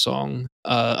Skinner song.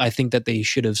 I think that they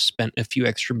should have spent a few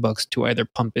extra bucks to either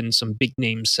pump in some big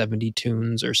name 70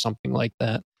 tunes or something like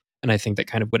that. And I think that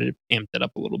kind of would have amped it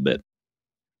up a little bit.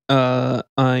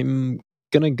 I'm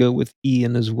going to go with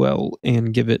Ian as well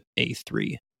and give it a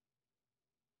 3.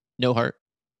 No heart.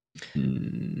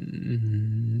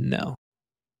 No.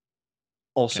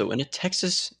 Also, in a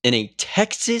Texas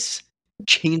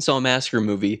Chainsaw Massacre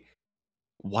movie,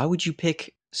 why would you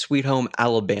pick Sweet Home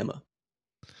Alabama?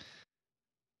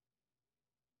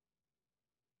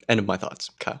 End of my thoughts,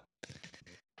 Kyle.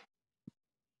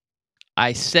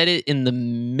 I said it in the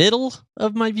middle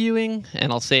of my viewing,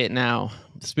 and I'll say it now.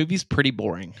 This movie's pretty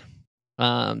boring.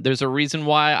 There's a reason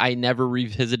why I never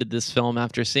revisited this film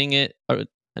after seeing it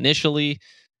initially.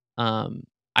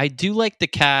 I do like the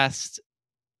cast.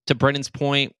 To Brennan's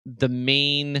point, the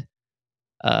main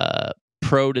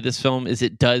pro to this film is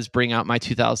it does bring out my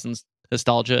 2000s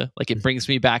nostalgia. Like, it brings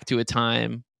me back to a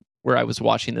time where I was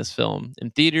watching this film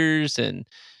in theaters and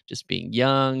just being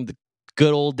young, the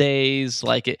good old days.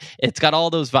 Like, it's got all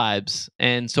those vibes,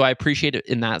 and so I appreciate it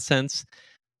in that sense.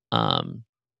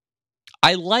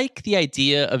 I like the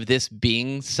idea of this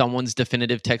being someone's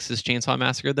definitive Texas Chainsaw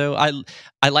Massacre, though. I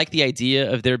like the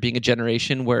idea of there being a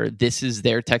generation where this is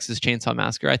their Texas Chainsaw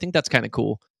Massacre. I think that's kind of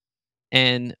cool.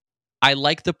 And I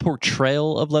like the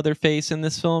portrayal of Leatherface in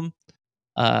this film.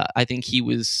 I think he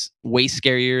was way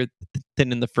scarier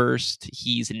than in the first.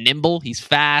 He's nimble. He's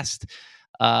fast.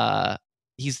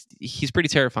 He's pretty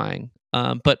terrifying.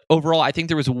 But overall, I think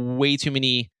there was way too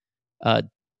many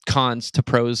cons to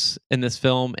pros in this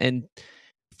film. And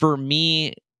for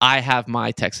me, I have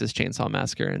my Texas Chainsaw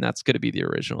Massacre, and that's going to be the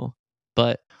original.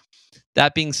 But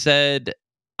that being said,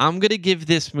 I'm going to give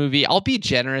this movie, I'll be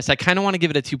generous. I kind of want to give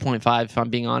it a 2.5 if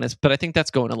I'm being honest, but I think that's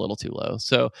going a little too low.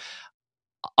 So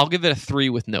I'll give it a 3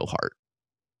 with no heart.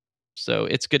 So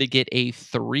it's going to get a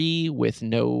 3 with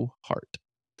no heart.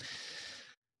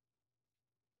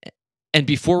 And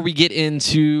before we get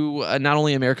into not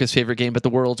only America's favorite game, but the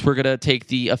world's, we're going to take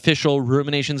the official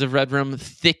Ruminations of Red Room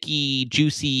thicky,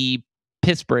 juicy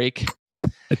piss break.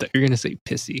 I thought you were going to say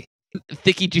pissy.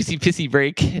 Thicky, juicy, pissy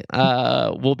break.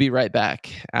 We'll be right back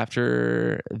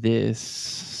after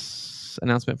this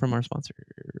announcement from our sponsor,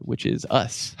 which is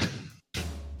us.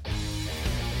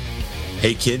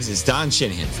 Hey kids, it's Don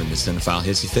Shanahan from the Cinephile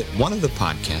Hissy Fit, one of the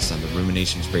podcasts on the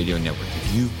Ruminations Radio Network.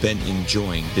 If you've been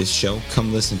enjoying this show,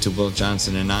 come listen to Will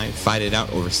Johnson and I fight it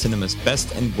out over cinema's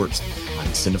best and worst on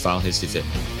Cinephile Hissy Fit.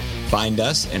 Find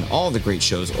us and all the great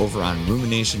shows over on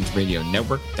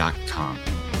ruminationsradionetwork.com.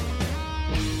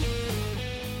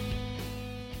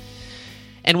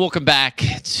 And welcome back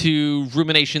to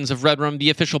Ruminations of Red Rum, the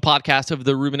official podcast of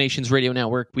the Ruminations Radio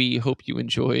Network. We hope you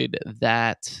enjoyed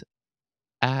that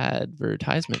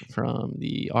advertisement from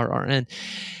the RRN.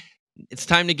 It's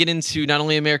time to get into not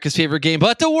only America's favorite game,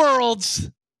 but the world's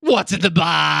What's in the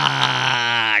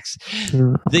Box?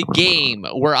 The game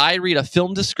where I read a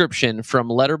film description from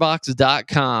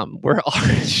letterboxd.com where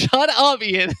shut up,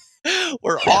 Ian.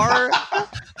 Where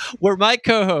my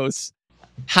co-hosts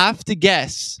have to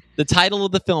guess the title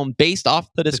of the film based off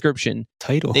the description.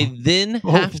 Title. They then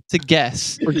have to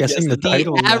guess We're guessing the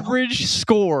title now. average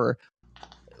score.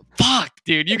 Fuck,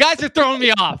 dude. You guys are throwing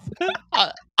me off.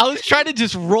 I was trying to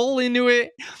just roll into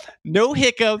it. No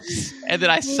hiccups. And then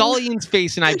I saw Ian's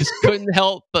face and I just couldn't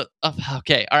help but...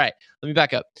 okay, all right. Let me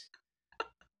back up.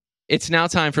 It's now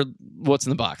time for What's in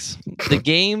the Box. The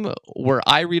game where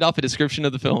I read off a description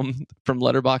of the film from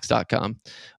letterboxd.com.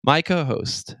 My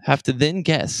co-hosts have to then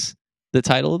guess the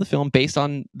title of the film based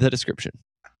on the description.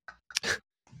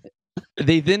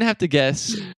 They then have to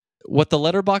guess what the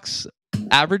Letterboxd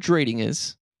average rating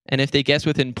is. And if they guess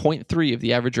within 0.3 of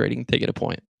the average rating, they get a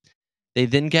point. They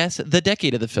then guess the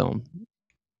decade of the film.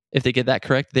 If they get that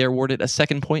correct, they're awarded a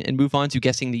second point and move on to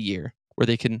guessing the year, where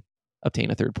they can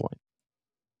obtain a third point.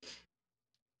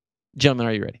 Gentlemen,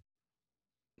 are you ready?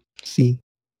 C.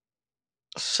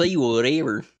 Say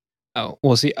whatever. Oh,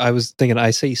 well, see, I was thinking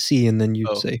I say C and then you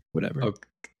Oh. say whatever. Oh,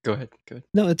 go ahead.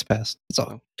 No, it's passed. It's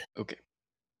all. Okay.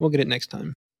 We'll get it next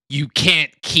time. You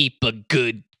can't keep a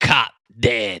good cop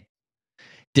dead.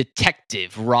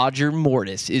 Detective Roger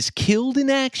Mortis is killed in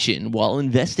action while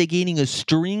investigating a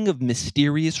string of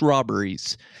mysterious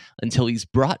robberies until he's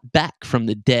brought back from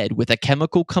the dead with a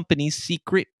chemical company's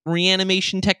secret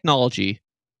reanimation technology.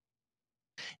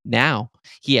 Now,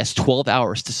 he has 12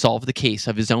 hours to solve the case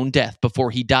of his own death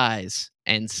before he dies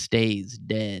and stays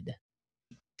dead.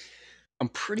 I'm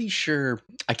pretty sure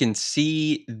I can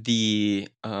see the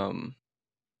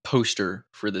poster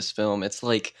for this film. It's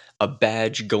like a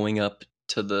badge going up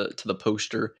to the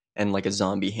poster and like a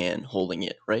zombie hand holding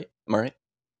it, right? Am I right?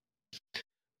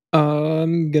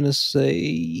 I'm gonna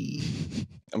say.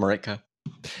 Am I right, Kyle?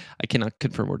 I cannot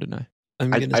confirm or deny.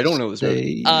 I'm I gonna don't know this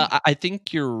movie. I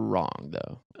think you're wrong,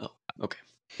 though. Oh, okay.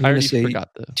 I'm I gonna already say forgot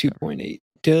the 2.8.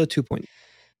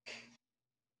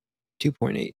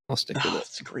 2.8. I'll stick Oh, with it.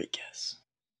 that's a great guess.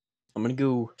 I'm gonna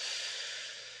go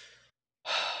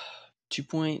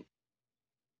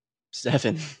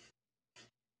 2.7.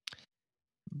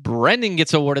 Brendan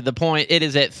gets awarded the point. It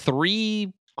is at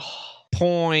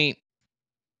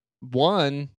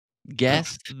 3.1.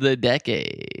 Guess the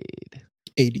decade.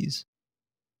 80s.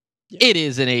 It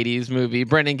is an 80s movie.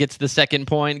 Brendan gets the second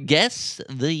point. Guess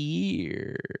the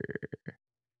year.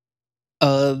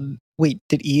 Wait,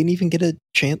 did Ian even get a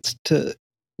chance to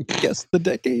guess the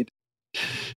decade?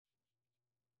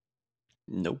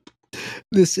 Nope.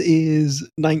 This is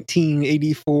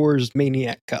 1984's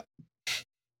Maniac Cop.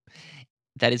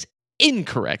 That is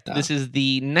incorrect. Ah. This is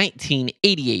the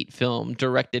 1988 film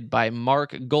directed by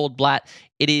Mark Goldblatt.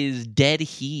 It is Dead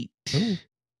Heat. Oh,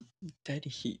 Dead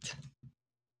Heat.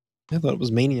 I thought it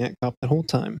was Maniac Cop the whole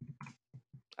time.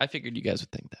 I figured you guys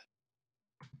would think that.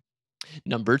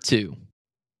 Number 2.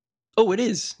 Oh, it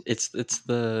is. It's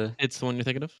the It's the one you're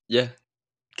thinking of? yeah.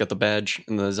 Got the badge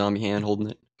and the zombie hand holding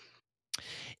it.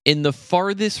 In the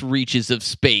farthest reaches of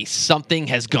space, something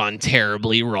has gone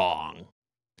terribly wrong.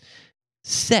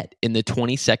 Set in the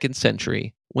 22nd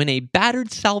century, when a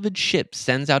battered salvage ship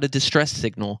sends out a distress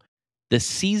signal, the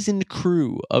seasoned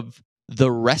crew of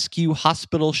the rescue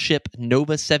hospital ship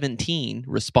Nova 17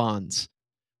 responds.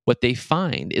 What they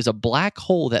find is a black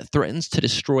hole that threatens to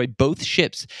destroy both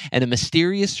ships and a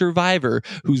mysterious survivor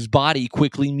whose body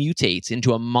quickly mutates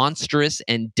into a monstrous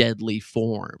and deadly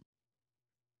form.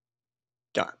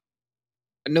 Got.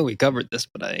 I know we covered this,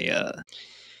 but I'm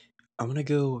gonna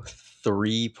go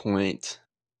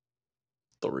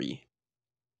 3.3.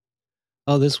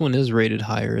 oh, this one is rated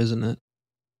higher, isn't it?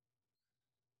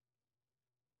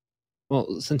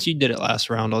 Well, since you did it last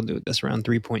round, I'll do it this round.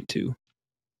 3.2.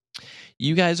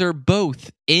 You guys are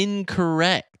both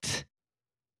incorrect.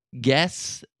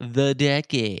 Guess the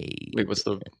decade. Wait, what's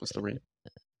the rate?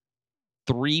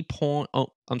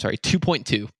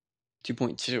 2.2.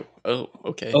 2.2. Oh,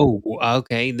 okay. Oh,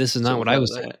 okay. This is not So what I without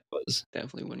was saying. that- It was.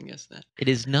 Definitely wouldn't guess that. It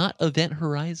is not Event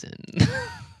Horizon.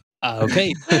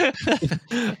 Okay.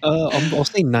 I'll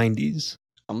say 90s.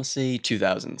 I'm gonna say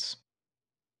 2000s.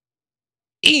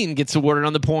 Ian gets awarded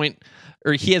on the point,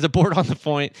 or he has a board on the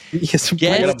point. Yes,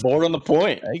 Guess- I got a board on the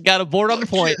point. I got a board on the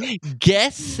point.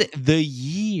 Guess the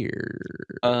year.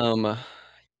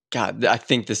 God, I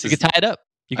think this You is. can tie it up.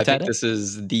 I think this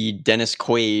is the Dennis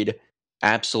Quaid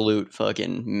absolute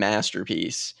fucking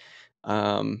masterpiece.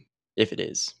 If it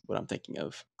is what I'm thinking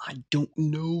of, I don't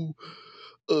know.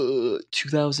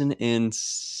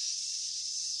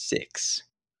 2006.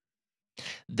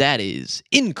 That is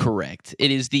incorrect. It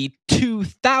is the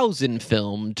 2000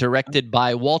 film directed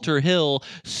by Walter Hill,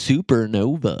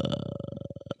 Supernova.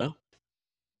 Oh.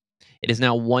 It is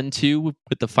now 1-2 with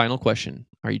the final question.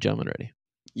 Are you gentlemen ready?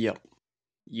 Yep.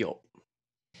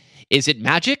 Is it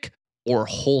magic or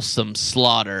wholesome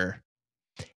slaughter?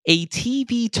 A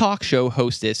TV talk show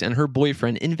hostess and her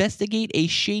boyfriend investigate a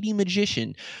shady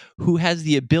magician who has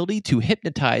the ability to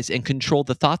hypnotize and control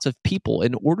the thoughts of people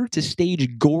in order to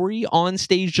stage gory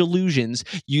on-stage delusions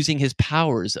using his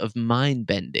powers of mind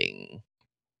bending.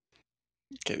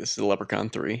 Okay, this is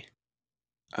Leprechaun 3.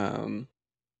 Gonna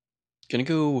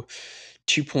go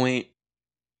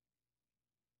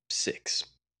 2.6.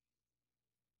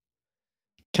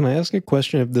 Can I ask a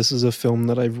question if this is a film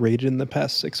that I've rated in the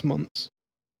past 6 months?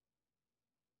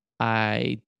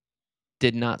 I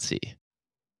did not see.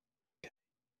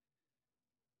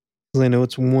 Because I know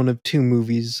it's one of 2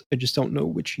 movies. I just don't know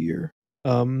which year.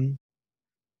 Ian,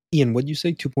 what'd you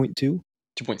say? 2.2?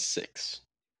 2.6.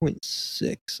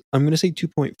 0.6. I'm going to say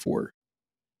 2.4.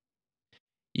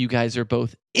 You guys are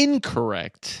both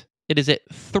incorrect. It is at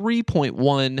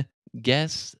 3.1.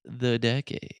 Guess the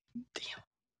decade.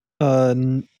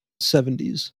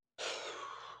 70s.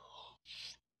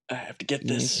 I have to get You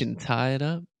this. can tie it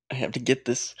up. I have to get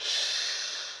this.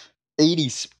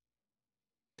 80s.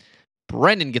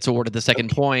 Brendan gets awarded the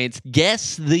second point.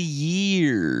 Guess the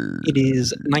year. It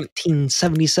is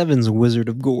 1977's Wizard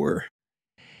of Gore.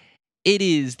 It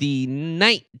is the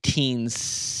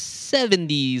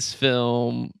 1970s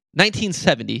film,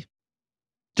 1970,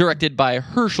 directed by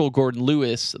Herschel Gordon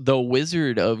Lewis, The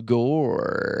Wizard of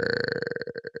Gore.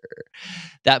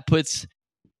 That puts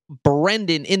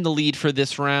Brendan in the lead for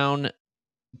this round.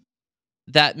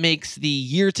 That makes the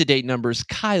year-to-date numbers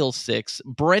Kyle 6,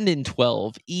 Brendan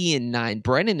 12, Ian 9.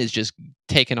 Brendan is just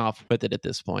taking off with it at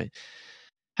this point.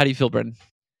 How do you feel, Brendan?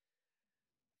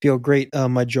 Feel great.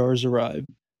 My jars arrived.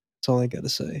 That's all I got to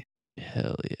say.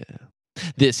 Hell yeah.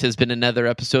 This has been another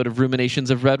episode of Ruminations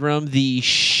of Red Rum, the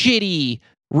shitty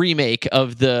remake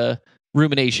of the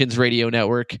Ruminations Radio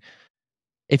Network.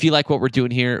 If you like what we're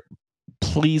doing here,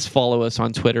 please follow us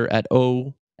on Twitter at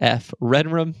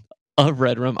OFRedrum.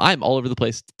 Redrum. I'm all over the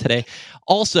place today.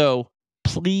 Also,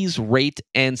 please rate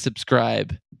and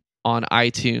subscribe on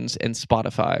iTunes and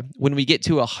Spotify. When we get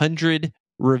to 100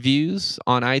 reviews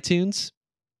on iTunes,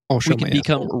 we can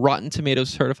become Rotten Tomatoes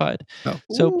certified. Oh.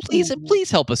 So please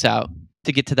help us out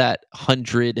to get to that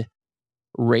 100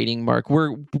 rating mark.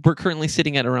 We're currently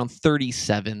sitting at around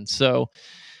 37. So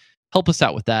help us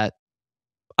out with that.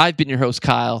 I've been your host,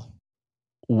 Kyle,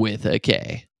 with a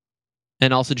K.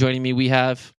 And also joining me, we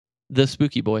have the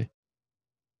Spooky Boy,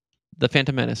 the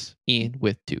Phantom Menace, Ian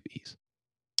with 2 E's.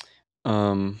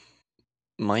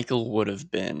 Michael would have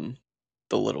been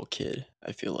the little kid,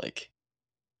 I feel like.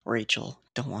 Rachel,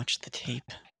 don't watch the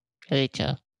tape.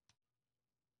 Rachel.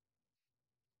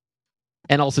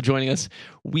 And also joining us,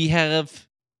 we have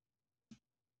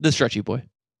the Stretchy Boy,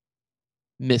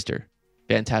 Mr.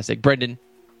 Fantastic, Brendan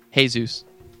Jesus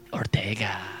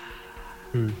Ortega.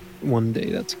 One day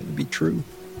that's going to be true.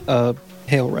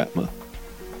 Hail Ratma.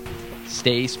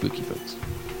 Stay spooky, folks.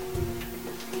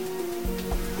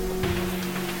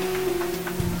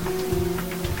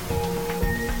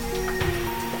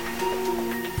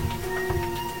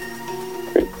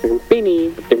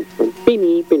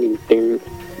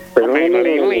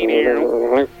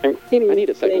 I need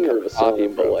a second cup of coffee,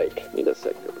 but like, need a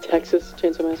second. Texas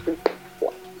Chainsaw Massacre.